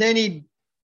 And then he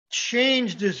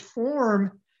changed his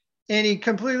form and he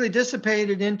completely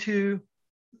dissipated into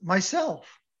myself.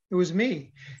 It was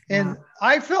me. And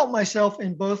I felt myself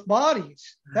in both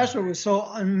bodies. That's what was so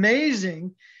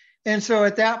amazing. And so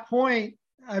at that point,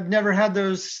 I've never had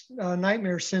those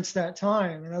nightmares since that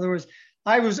time. In other words,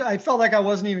 I felt like I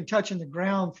wasn't even touching the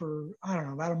ground for, I don't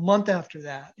know, about a month after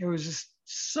that. It was just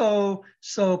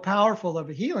so powerful of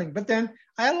a healing. But then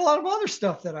I had a lot of other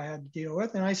stuff that I had to deal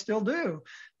with, and I still do.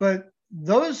 But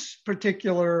those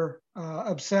particular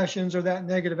obsessions or that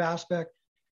negative aspect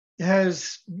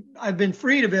I've been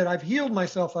freed of it. I've healed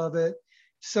myself of it.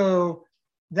 So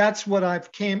that's what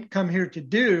I've come here to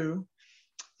do.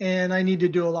 And I need to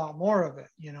do a lot more of it,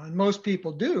 and most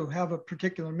people do have a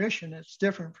particular mission. It's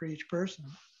different for each person.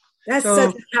 That's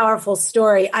such a powerful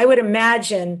story. I would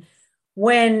imagine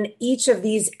when each of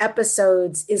these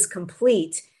episodes is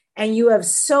complete and you have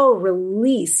so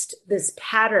released this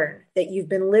pattern that you've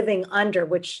been living under,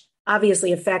 which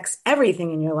obviously affects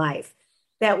everything in your life,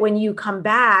 that when you come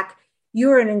back,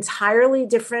 you're an entirely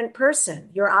different person.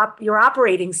 Your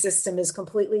operating system is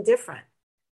completely different.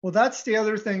 Well, that's the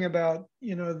other thing about,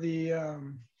 the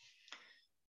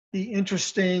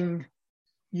interesting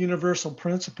universal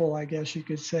principle, I guess you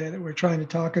could say, that we're trying to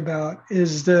talk about,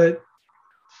 is that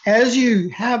as you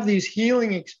have these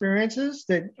healing experiences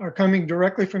that are coming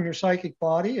directly from your psychic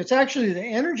body, it's actually the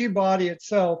energy body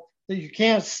itself that you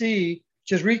can't see,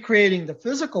 just recreating the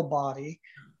physical body.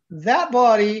 That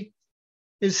body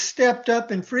is stepped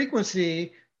up in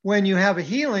frequency when you have a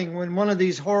healing, when one of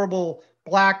these horrible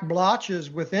black blotches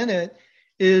within it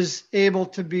is able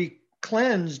to be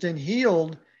cleansed and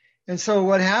healed. And so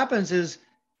what happens is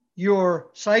your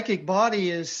psychic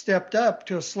body is stepped up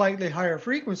to a slightly higher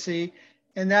frequency,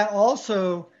 and that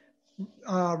also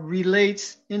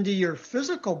relates into your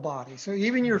physical body. So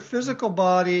even your physical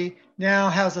body now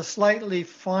has a slightly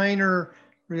finer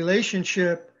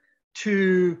relationship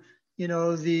to,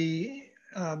 the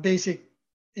basic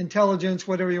intelligence,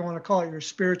 whatever you want to call it, your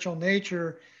spiritual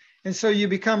nature. And so you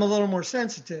become a little more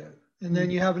sensitive. And then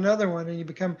you have another one,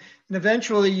 and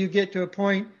eventually you get to a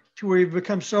point to where you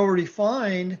become so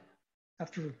refined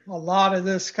after a lot of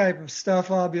this type of stuff,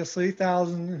 obviously,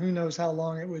 who knows how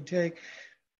long it would take,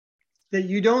 that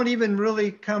you don't even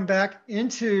really come back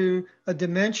into a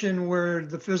dimension where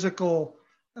the physical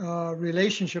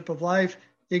relationship of life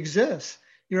exists.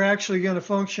 You're actually going to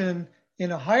function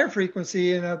in a higher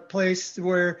frequency, in a place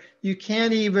where you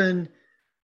can't even,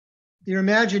 your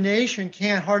imagination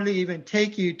can't hardly even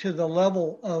take you to the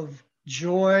level of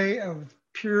joy, of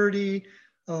purity,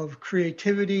 of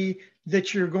creativity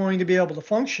that you're going to be able to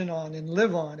function on and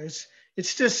live on.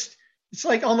 It's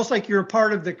like almost like you're a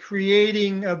part of the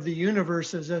creating of the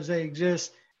universes as they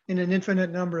exist in an infinite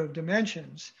number of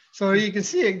dimensions. So you can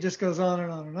see it just goes on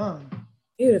and on and on.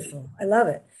 Beautiful. I love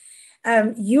it.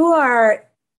 You are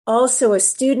also a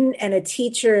student and a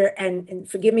teacher, and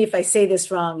forgive me if I say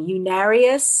this wrong,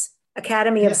 Unarius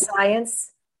Academy of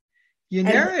Science.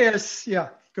 Unarius, yeah,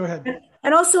 go ahead.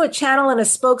 And also a channel and a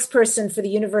spokesperson for the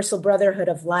Universal Brotherhood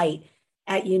of Light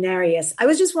at Unarius. I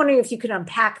was just wondering if you could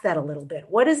unpack that a little bit.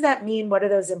 What does that mean? What are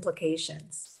those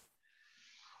implications?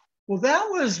 Well, that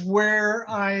was where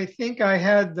I think I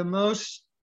had the most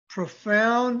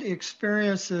profound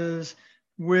experiences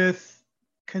with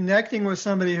connecting with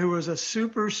somebody who was a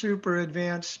super, super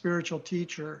advanced spiritual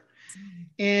teacher.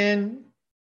 And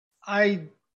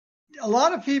a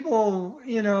lot of people,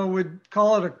 would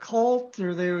call it a cult,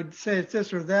 or they would say it's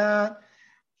this or that.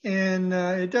 And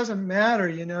it doesn't matter,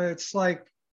 it's like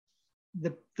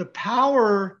the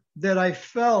power that I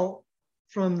felt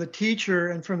from the teacher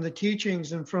and from the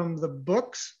teachings and from the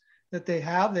books that they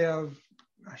have. They have,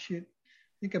 I should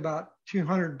think, about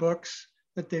 200 books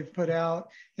that they've put out.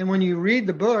 And when you read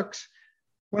the books,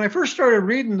 when I first started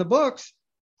reading the books,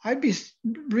 I'd be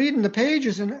reading the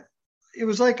pages, and it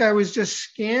was like I was just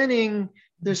scanning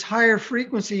this higher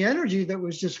frequency energy that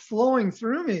was just flowing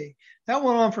through me. That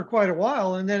went on for quite a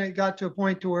while. And then it got to a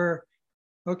point to where,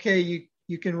 okay,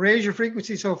 you can raise your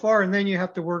frequency so far, and then you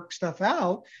have to work stuff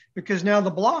out, because now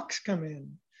the blocks come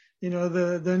in,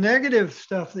 the negative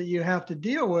stuff that you have to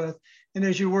deal with. And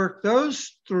as you work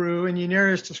those through, and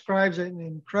Unarius describes it in an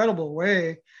incredible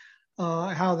way,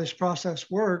 how this process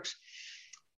works,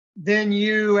 then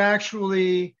you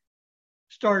actually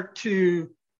start to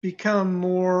become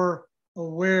more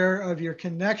aware of your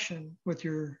connection with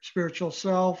your spiritual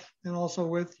self, and also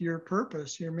with your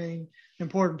purpose, your main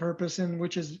important purpose, and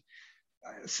which is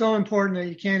so important that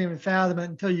you can't even fathom it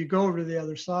until you go over to the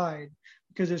other side,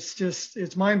 because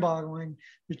it's mind-boggling,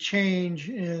 the change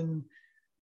in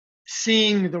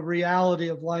seeing the reality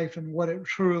of life and what it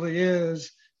truly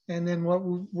is, and then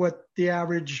what the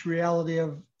average reality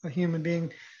of a human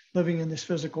being living in this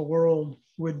physical world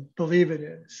would believe it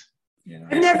is.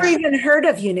 I've never even heard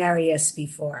of Unarius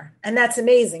before, and that's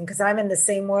amazing, because I'm in the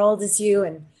same world as you,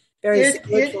 and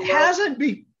it hasn't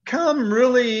become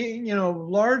really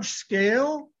large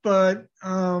scale, but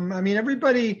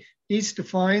everybody needs to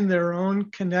find their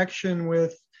own connection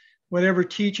with whatever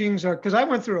teachings are, because I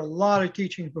went through a lot of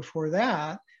teachings before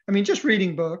that. Just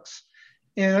reading books,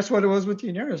 and that's what it was with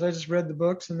Unarius. I just read the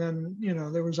books, and then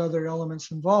there was other elements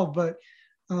involved, but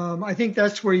I think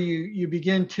that's where you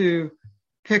begin to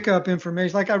pick up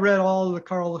information. Like I read all of the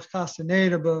Carlos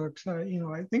Castaneda books.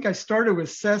 I think I started with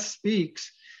Seth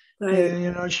Speaks. Right.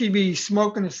 And, she'd be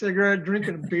smoking a cigarette,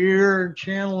 drinking a beer, and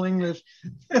channeling this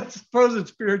supposed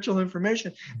spiritual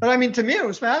information. But to me, it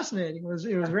was fascinating. It was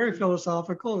very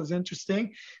philosophical. It was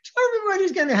interesting. So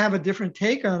everybody's going to have a different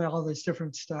take on all this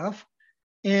different stuff.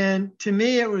 And to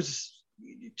me, it was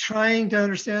trying to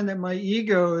understand that my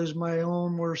ego is my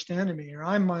own worst enemy, or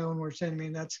I'm my own worst enemy.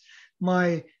 And that's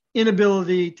my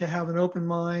inability to have an open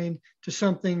mind to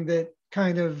something that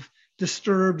kind of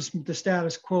disturbs the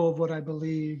status quo of what I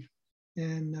believe.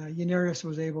 And Unarius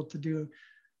was able to do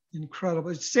incredible.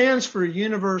 It stands for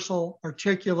Universal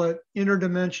Articulate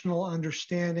Interdimensional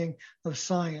Understanding of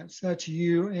Science. That's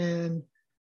UNARIUS.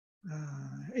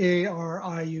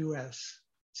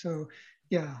 So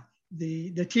yeah,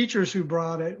 the teachers who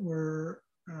brought it were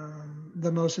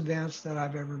the most advanced that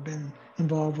I've ever been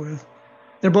involved with.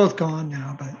 They're both gone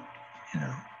now, but you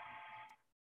know.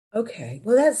 Okay.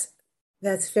 Well,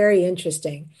 that's very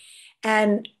interesting.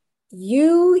 And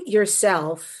you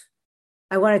yourself,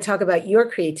 I want to talk about your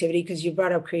creativity because you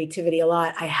brought up creativity a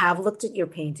lot. I have looked at your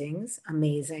paintings,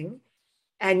 amazing.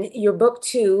 And your book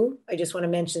too, I just want to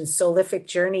mention Soulific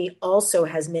Journey also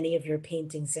has many of your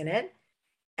paintings in it.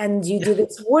 And you do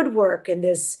this woodwork and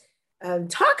this,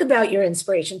 talk about your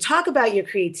inspiration, talk about your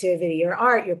creativity, your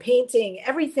art, your painting,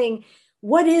 everything.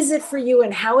 What is it for you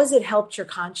and how has it helped your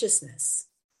consciousness?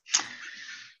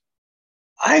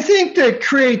 I think that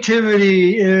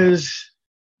creativity is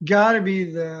got to be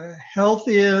the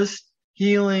healthiest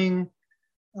healing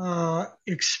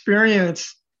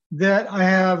experience that I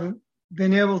have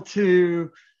been able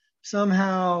to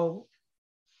somehow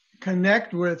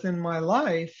connect with in my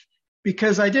life,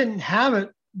 because I didn't have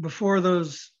it before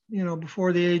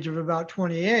before the age of about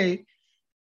 28.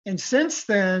 And since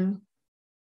then,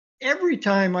 every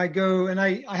time I go, and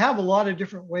I have a lot of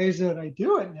different ways that I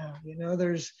do it now.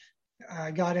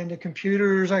 I got into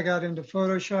computers, I got into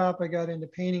Photoshop, I got into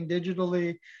painting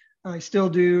digitally. I still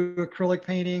do acrylic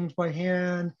paintings by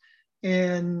hand.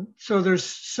 And so there's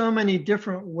so many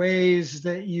different ways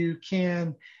that you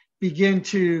can begin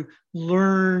to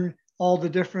learn all the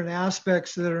different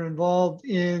aspects that are involved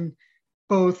in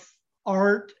both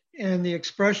art and the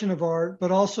expression of art, but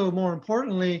also more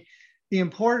importantly, the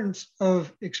importance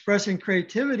of expressing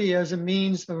creativity as a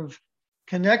means of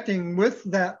connecting with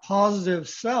that positive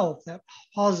self, that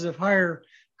positive higher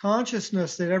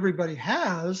consciousness that everybody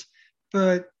has,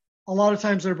 but a lot of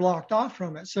times they're blocked off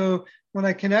from it. So when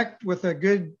I connect with a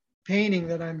good painting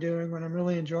that I'm doing, when I'm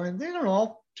really enjoying, they don't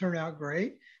all turn out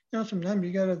great. Sometimes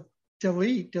you got to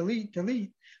delete.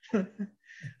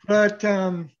 But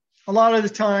a lot of the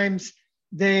times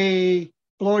they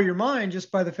blow your mind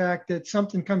just by the fact that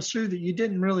something comes through that you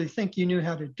didn't really think you knew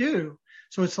how to do.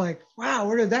 So it's like, wow,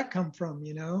 where did that come from?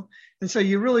 And so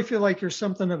you really feel like you're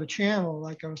something of a channel,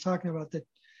 like I was talking about,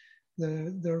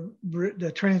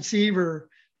 the transceiver,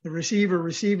 the receiver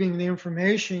receiving the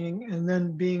information and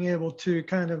then being able to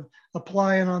kind of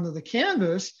apply it onto the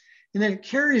canvas. And then it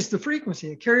carries the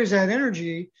frequency, it carries that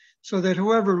energy so that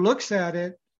whoever looks at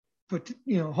it, but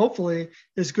hopefully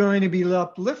is going to be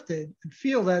uplifted and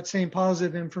feel that same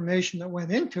positive information that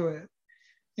went into it.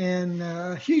 And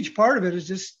a huge part of it is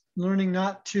just learning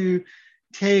not to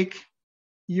take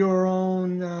your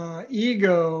own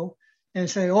ego and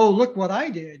say, oh, look what I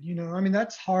did.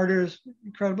 That's harder,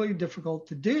 incredibly difficult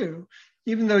to do,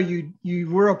 even though you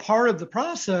were a part of the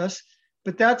process.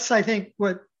 But that's, I think,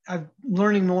 what I'm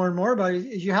learning more and more about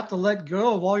is you have to let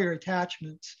go of all your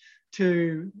attachments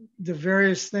to the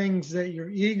various things that your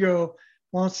ego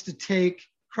wants to take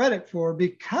credit for,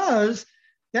 because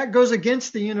that goes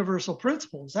against the universal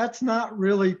principles. That's not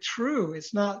really true.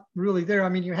 It's not really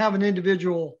there. You have an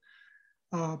individual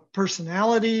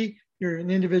personality, you're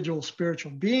an individual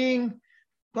spiritual being,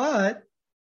 but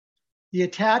the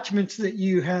attachments that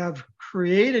you have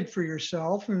created for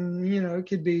yourself, and it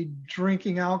could be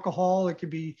drinking alcohol, it could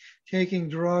be taking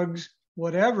drugs,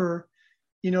 whatever,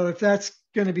 if that's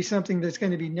going to be something that's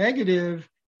going to be negative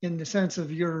in the sense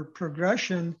of your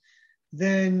progression,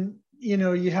 then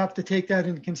you have to take that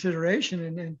into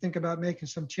consideration and think about making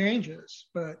some changes.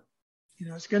 But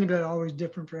it's going to be always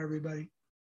different for everybody.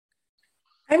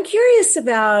 I'm curious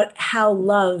about how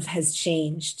love has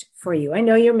changed for you. I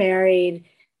know you're married,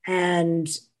 and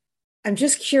I'm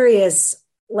just curious,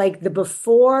 like the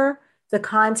before the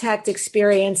contact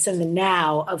experience and the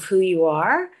now of who you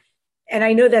are. And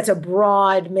I know that's a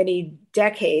broad many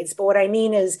decades, but what I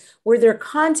mean is, were there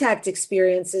contact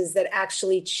experiences that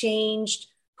actually changed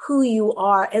who you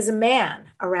are as a man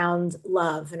around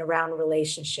love and around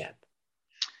relationship?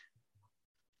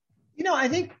 I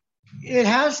think it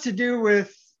has to do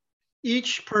with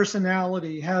each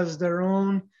personality has their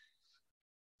own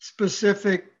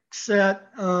specific set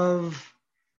of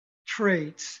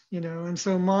traits, and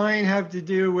so mine have to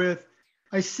do with,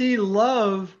 I see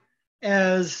love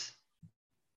as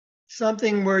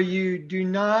something where you do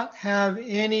not have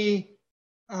any,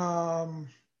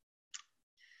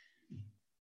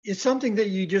 it's something that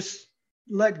you just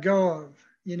let go of,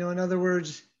 in other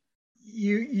words,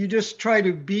 you just try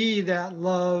to be that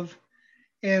love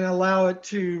and allow it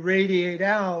to radiate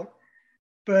out,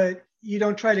 but you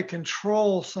don't try to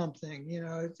control something.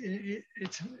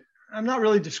 It's I'm not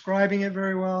really describing it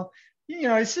very well.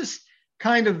 It's just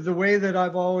kind of the way that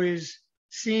I've always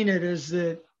seen it, is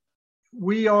that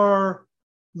we are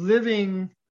living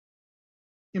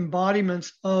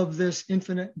embodiments of this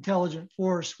infinite intelligent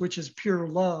force, which is pure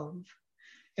love.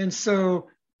 And so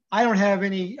I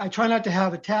try not to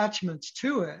have attachments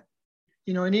to it,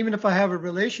 and even if I have a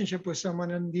relationship with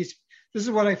someone, and this is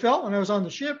what I felt when I was on the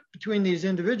ship between these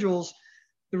individuals,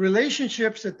 the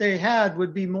relationships that they had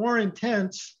would be more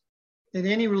intense than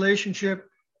any relationship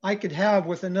I could have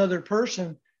with another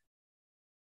person.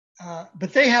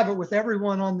 But they have it with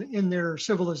everyone in their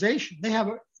civilization.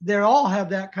 They all have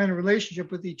that kind of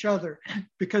relationship with each other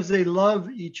because they love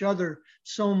each other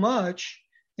so much,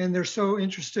 and they're so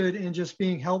interested in just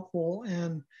being helpful.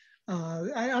 And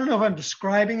I don't know if I'm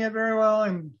describing it very well.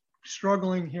 I'm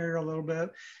struggling here a little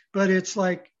bit, but it's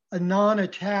like a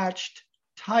non-attached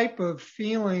type of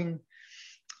feeling.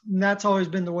 And that's always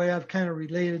been the way I've kind of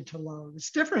related to love.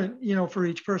 It's different, for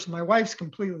each person. My wife's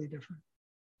completely different.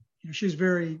 She's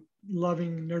very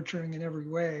loving, nurturing in every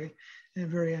way, and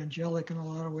very angelic in a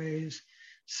lot of ways.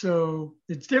 So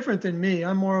it's different than me.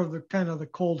 I'm more of the kind of the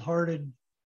cold-hearted,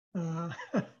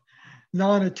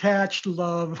 non-attached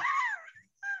love.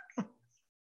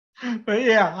 But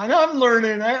yeah, I'm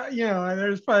learning.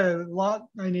 There's probably a lot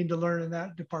I need to learn in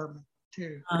that department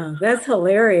too. That's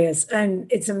hilarious.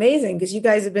 And it's amazing because you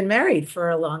guys have been married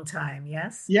for a long time,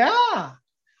 yes? Yeah.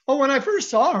 Oh, when I first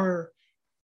saw her,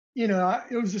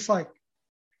 it was just like,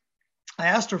 I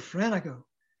asked her friend, I go,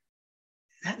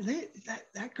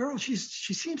 that girl, she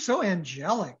seems so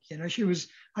angelic.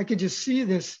 I could just see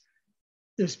this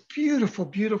beautiful,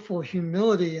 beautiful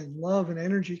humility and love and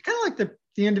energy, kind of like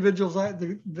the individuals,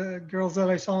 the girls that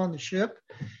I saw on the ship.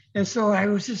 And so I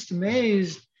was just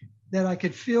amazed that I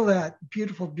could feel that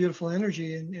beautiful, beautiful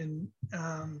energy. And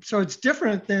so it's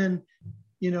different than,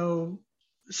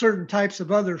 certain types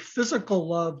of other physical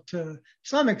love to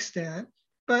some extent,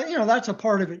 but that's a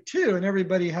part of it too. And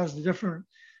everybody has a different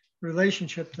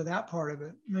relationship to that part of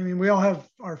it. I mean, we all have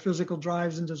our physical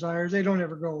drives and desires. They don't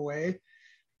ever go away.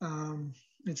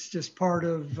 It's just part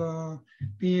of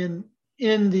being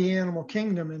in the animal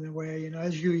kingdom in a way.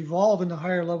 As you evolve into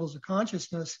higher levels of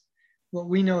consciousness, what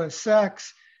we know as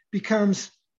sex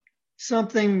becomes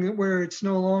something where it's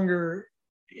no longer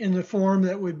in the form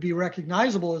that would be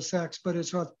recognizable as sex, but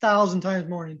it's 1,000 times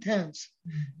more intense.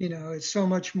 It's so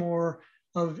much more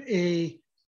of a,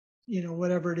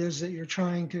 whatever it is that you're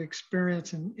trying to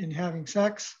experience in having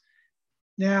sex.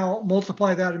 Now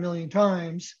multiply that 1,000,000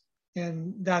 times,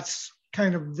 and that's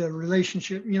kind of the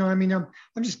relationship.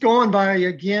 I'm just going by,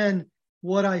 again,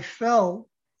 what I felt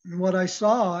and what I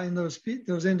saw in those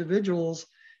individuals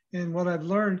and what I've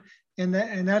learned. And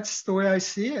that's the way I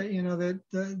see it,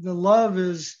 that the love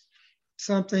is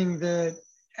something that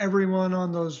everyone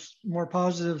on those more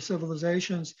positive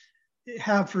civilizations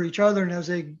have for each other. And as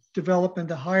they develop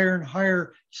into higher and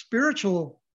higher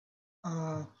spiritual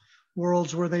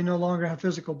worlds where they no longer have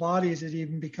physical bodies, it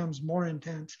even becomes more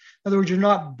intense. In other words, you're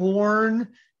not born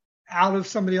out of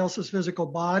somebody else's physical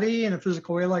body in a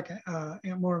physical way, like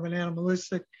more of an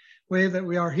animalistic way that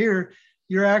we are here.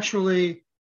 You're actually,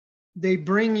 they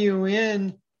bring you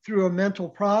in through a mental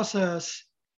process,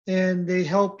 and they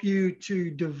help you to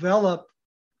develop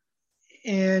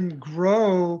and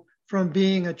grow from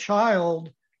being a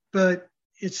child, but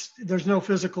there's no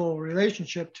physical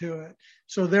relationship to it.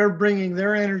 So they're bringing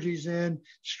their energies in,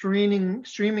 streaming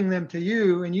them to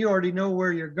you, and you already know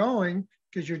where you're going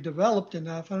because you're developed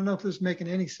enough. I don't know if this is making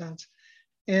any sense.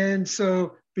 And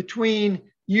so between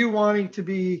you wanting to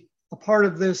be a part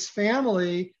of this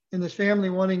family and this family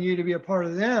wanting you to be a part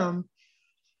of them,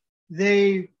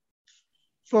 they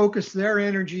focus their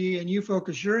energy and you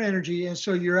focus your energy. And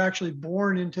so you're actually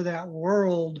born into that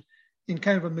world in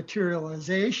kind of a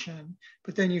materialization,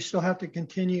 but then you still have to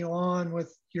continue on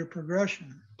with your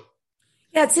progression.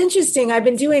 Yeah, it's interesting. I've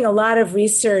been doing a lot of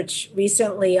research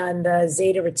recently on the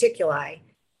Zeta Reticuli,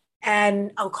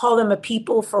 and I'll call them a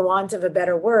people for want of a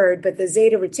better word, but the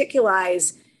Zeta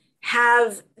Reticulis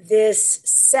have this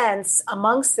sense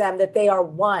amongst them that they are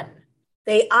one.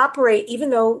 They operate,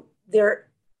 even though they're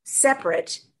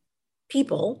separate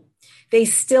people, they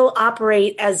still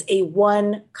operate as a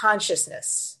one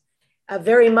consciousness,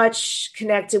 very much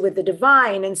connected with the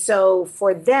divine. And so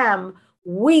for them,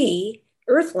 we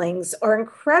Earthlings are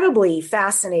incredibly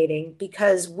fascinating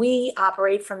because we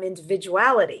operate from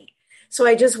individuality. So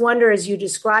I just wonder, as you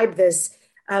describe this,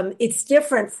 it's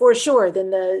different for sure than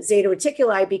the Zeta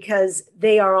Reticuli because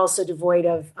they are also devoid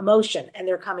of emotion, and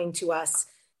they're coming to us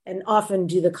and often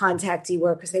do the contactee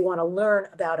work because they want to learn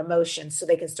about emotions so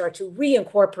they can start to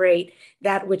reincorporate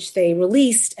that which they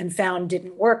released and found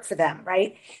didn't work for them,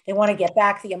 right? They want to get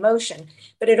back the emotion.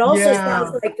 But it also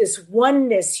sounds Yeah. like this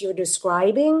oneness you're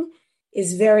describing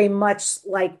is very much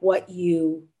like what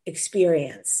you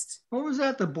experienced. What was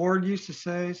that the board used to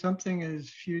say? Something is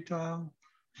futile.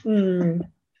 Mm,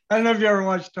 I don't know if you ever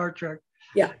watched Star Trek.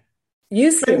 yeah,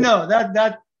 used But to. no,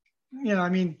 I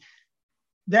mean,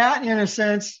 that in a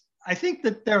sense, I think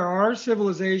that there are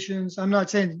civilizations. I'm not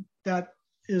saying that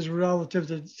is relative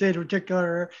to Zeta Reticuli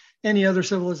or any other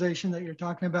civilization that you're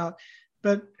talking about,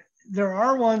 but there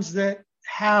are ones that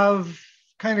have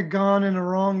kind of gone in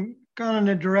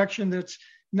a direction that's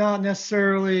not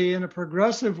necessarily in a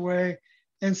progressive way.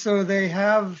 And so they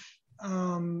have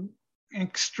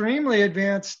extremely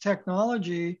advanced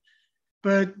technology,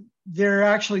 but they're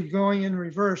actually going in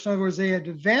reverse. In other words, they had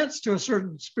advanced to a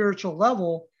certain spiritual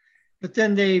level, but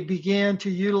then they began to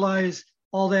utilize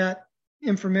all that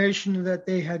information that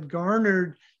they had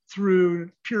garnered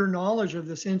through pure knowledge of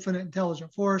this infinite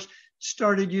intelligent force,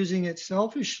 started using it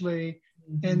selfishly,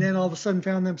 and then all of a sudden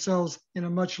found themselves in a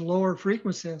much lower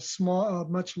frequency, a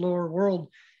much lower world.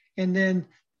 And then,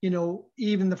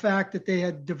 even the fact that they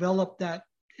had developed that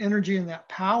energy and that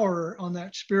power on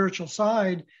that spiritual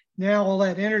side, now all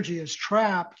that energy is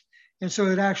trapped. And so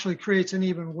it actually creates an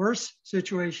even worse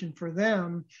situation for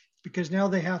them, because now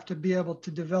they have to be able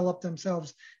to develop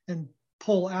themselves and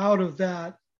pull out of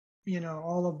that,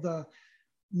 all of the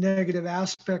negative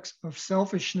aspects of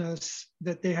selfishness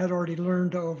that they had already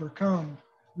learned to overcome.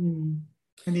 And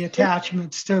the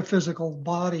attachments to a physical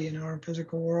body in our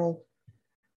physical world.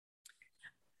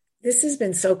 This has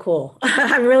been so cool.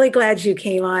 I'm really glad you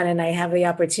came on and I have the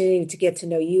opportunity to get to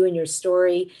know you and your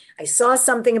story. I saw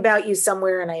something about you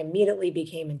somewhere and I immediately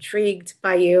became intrigued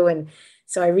by you. And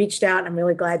so I reached out and I'm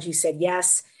really glad you said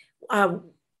yes.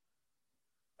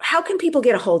 How can people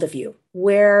get a hold of you?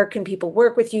 Where can people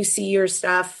work with you, see your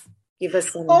stuff? Give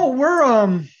us some. Oh,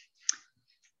 we're,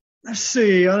 let's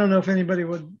see. I don't know if anybody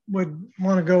would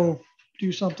want to go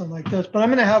do something like this, but I'm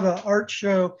going to have an art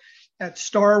show at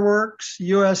Starworks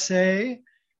USA,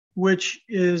 which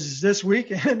is this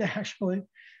weekend. Actually,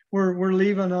 we're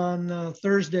leaving on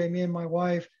Thursday. Me and my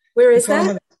wife. Where is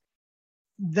that?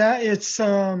 That it's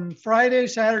Friday,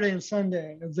 Saturday, and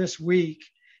Sunday of this week,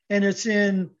 and it's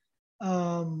in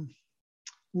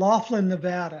Laughlin,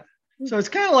 Nevada. So it's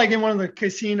kind of like in one of the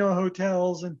casino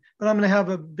hotels, but I'm going to have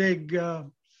a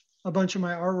bunch of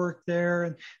my artwork there,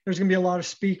 and there's going to be a lot of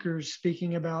speakers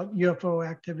speaking about UFO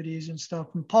activities and stuff.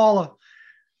 And Paula,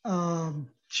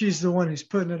 she's the one who's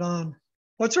putting it on.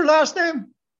 What's her last name?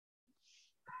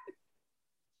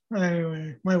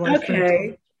 Anyway, my wife.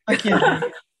 Okay. I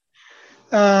can't.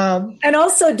 And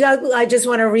also, Doug, I just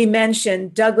want to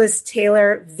re-mention Douglas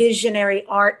Taylor,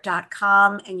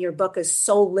 visionaryart.com, and your book is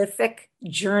Soulific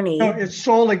Journey. No, it's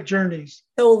Soulic Journeys.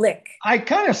 Soulic. I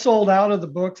kind of sold out of the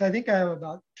books. I think I have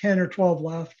about 10 or 12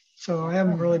 left. So I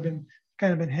haven't really been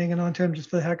hanging on to them just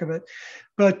for the heck of it.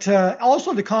 But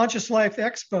also the Conscious Life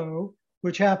Expo,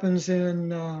 which happens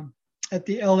at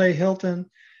the LA Hilton,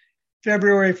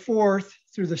 February 4th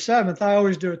through the 7th. I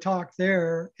always do a talk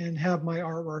there and have my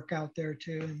artwork out there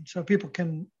too. And so people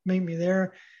can meet me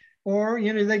there, or,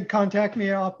 they can contact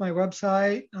me off my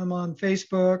website. I'm on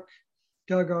Facebook,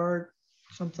 Doug Art,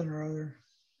 something or other.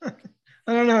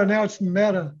 I don't know. Now it's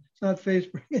Meta. It's not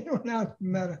Facebook. Now it's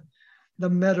Meta, the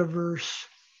metaverse.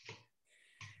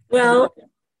 Well,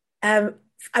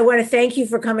 I want to thank you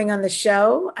for coming on the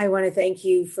show. I want to thank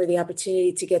you for the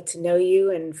opportunity to get to know you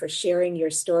and for sharing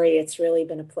your story. It's really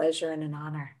been a pleasure and an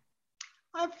honor.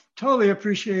 I've totally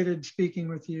appreciated speaking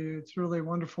with you. It's really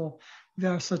wonderful. You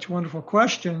asked such wonderful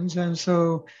questions. And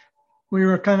so we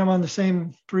were kind of on the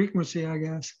same frequency, I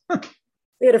guess.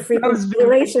 We had a frequency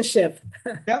relationship.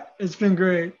 Yep, it's been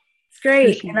great. It's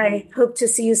great. And I hope to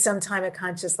see you sometime at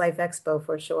Conscious Life Expo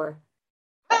for sure.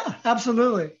 Yeah,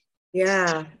 absolutely.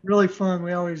 Yeah. It's really fun.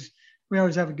 We always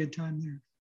have a good time there.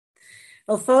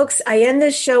 Well, folks, I end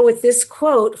this show with this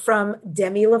quote from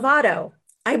Demi Lovato.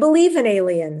 I believe in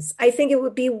aliens. I think it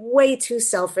would be way too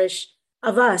selfish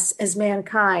of us as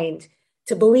mankind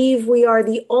to believe we are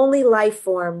the only life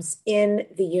forms in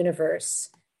the universe.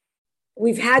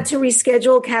 We've had to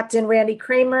reschedule Captain Randy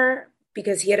Kramer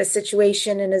because he had a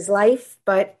situation in his life,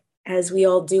 but as we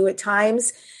all do at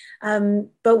times,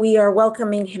 but we are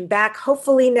welcoming him back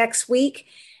hopefully next week.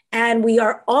 And we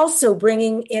are also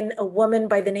bringing in a woman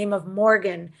by the name of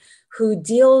Morgan, who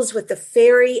deals with the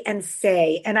fairy and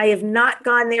fae. And I have not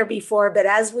gone there before, but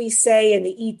as we say in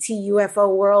the ET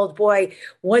UFO world, boy,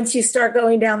 once you start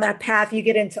going down that path, you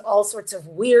get into all sorts of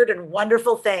weird and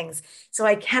wonderful things. So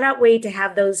I cannot wait to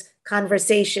have those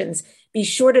conversations. Be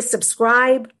sure to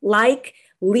subscribe, like,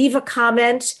 leave a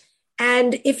comment.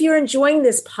 And if you're enjoying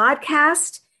this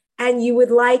podcast and you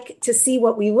would like to see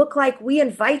what we look like, we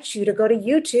invite you to go to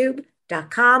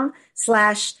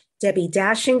youtube.com/Debbi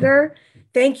Dachinger.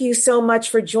 Thank you so much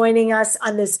for joining us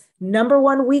on this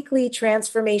 #1 weekly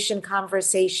transformation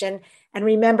conversation. And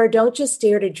remember, don't just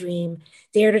dare to dream,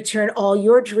 dare to turn all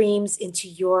your dreams into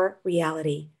your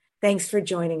reality. Thanks for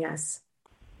joining us.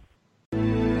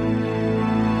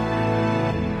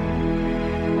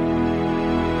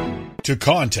 To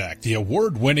contact the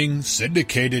award-winning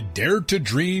syndicated Dare to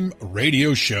Dream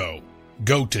radio show,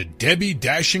 go to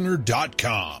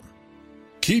DebbiDachinger.com.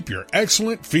 Keep your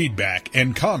excellent feedback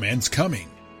and comments coming.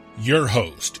 Your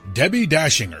host, Debbi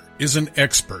Dachinger, is an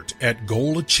expert at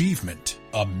goal achievement,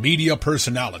 a media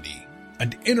personality,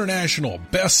 an international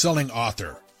best-selling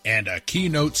author, and a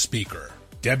keynote speaker.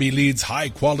 Debbi leads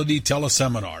high-quality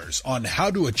teleseminars on how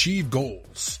to achieve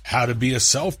goals, how to be a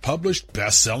self-published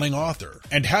best-selling author,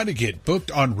 and how to get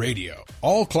booked on radio.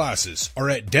 All classes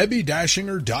are at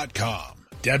DebbiDachinger.com.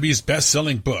 Debbi's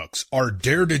best-selling books are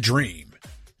Dare to Dream,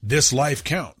 This Life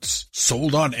Counts,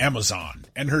 sold on Amazon,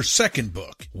 and her second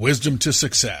book, Wisdom to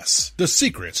Success, The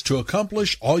Secrets to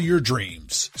Accomplish All Your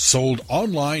Dreams, sold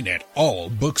online at all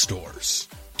bookstores.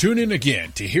 Tune in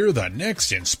again to hear the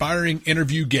next inspiring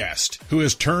interview guest who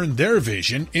has turned their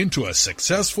vision into a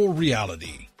successful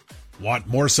reality. Want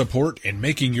more support in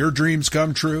making your dreams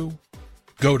come true?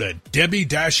 Go to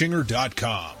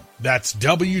DebbiDachinger.com. That's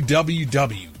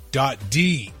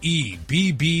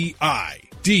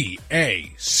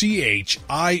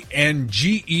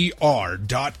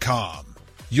www.DebbiDachinger.com.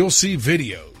 You'll see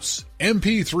videos,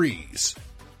 MP3s,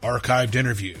 archived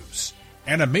interviews,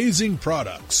 and amazing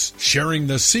products sharing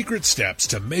the secret steps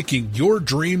to making your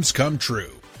dreams come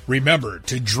true. Remember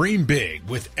to dream big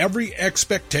with every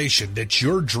expectation that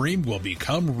your dream will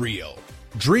become real.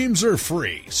 Dreams are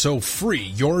free, so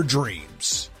free your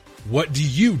dreams. What do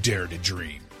you dare to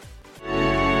dream?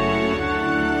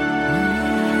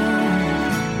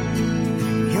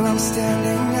 Here I'm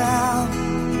standing now,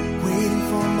 waiting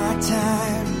for my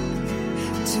time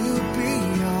to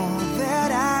be all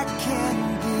that I can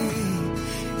be.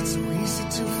 It's so easy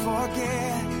to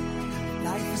forget,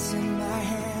 life is in my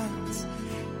hands,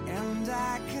 and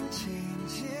I can change.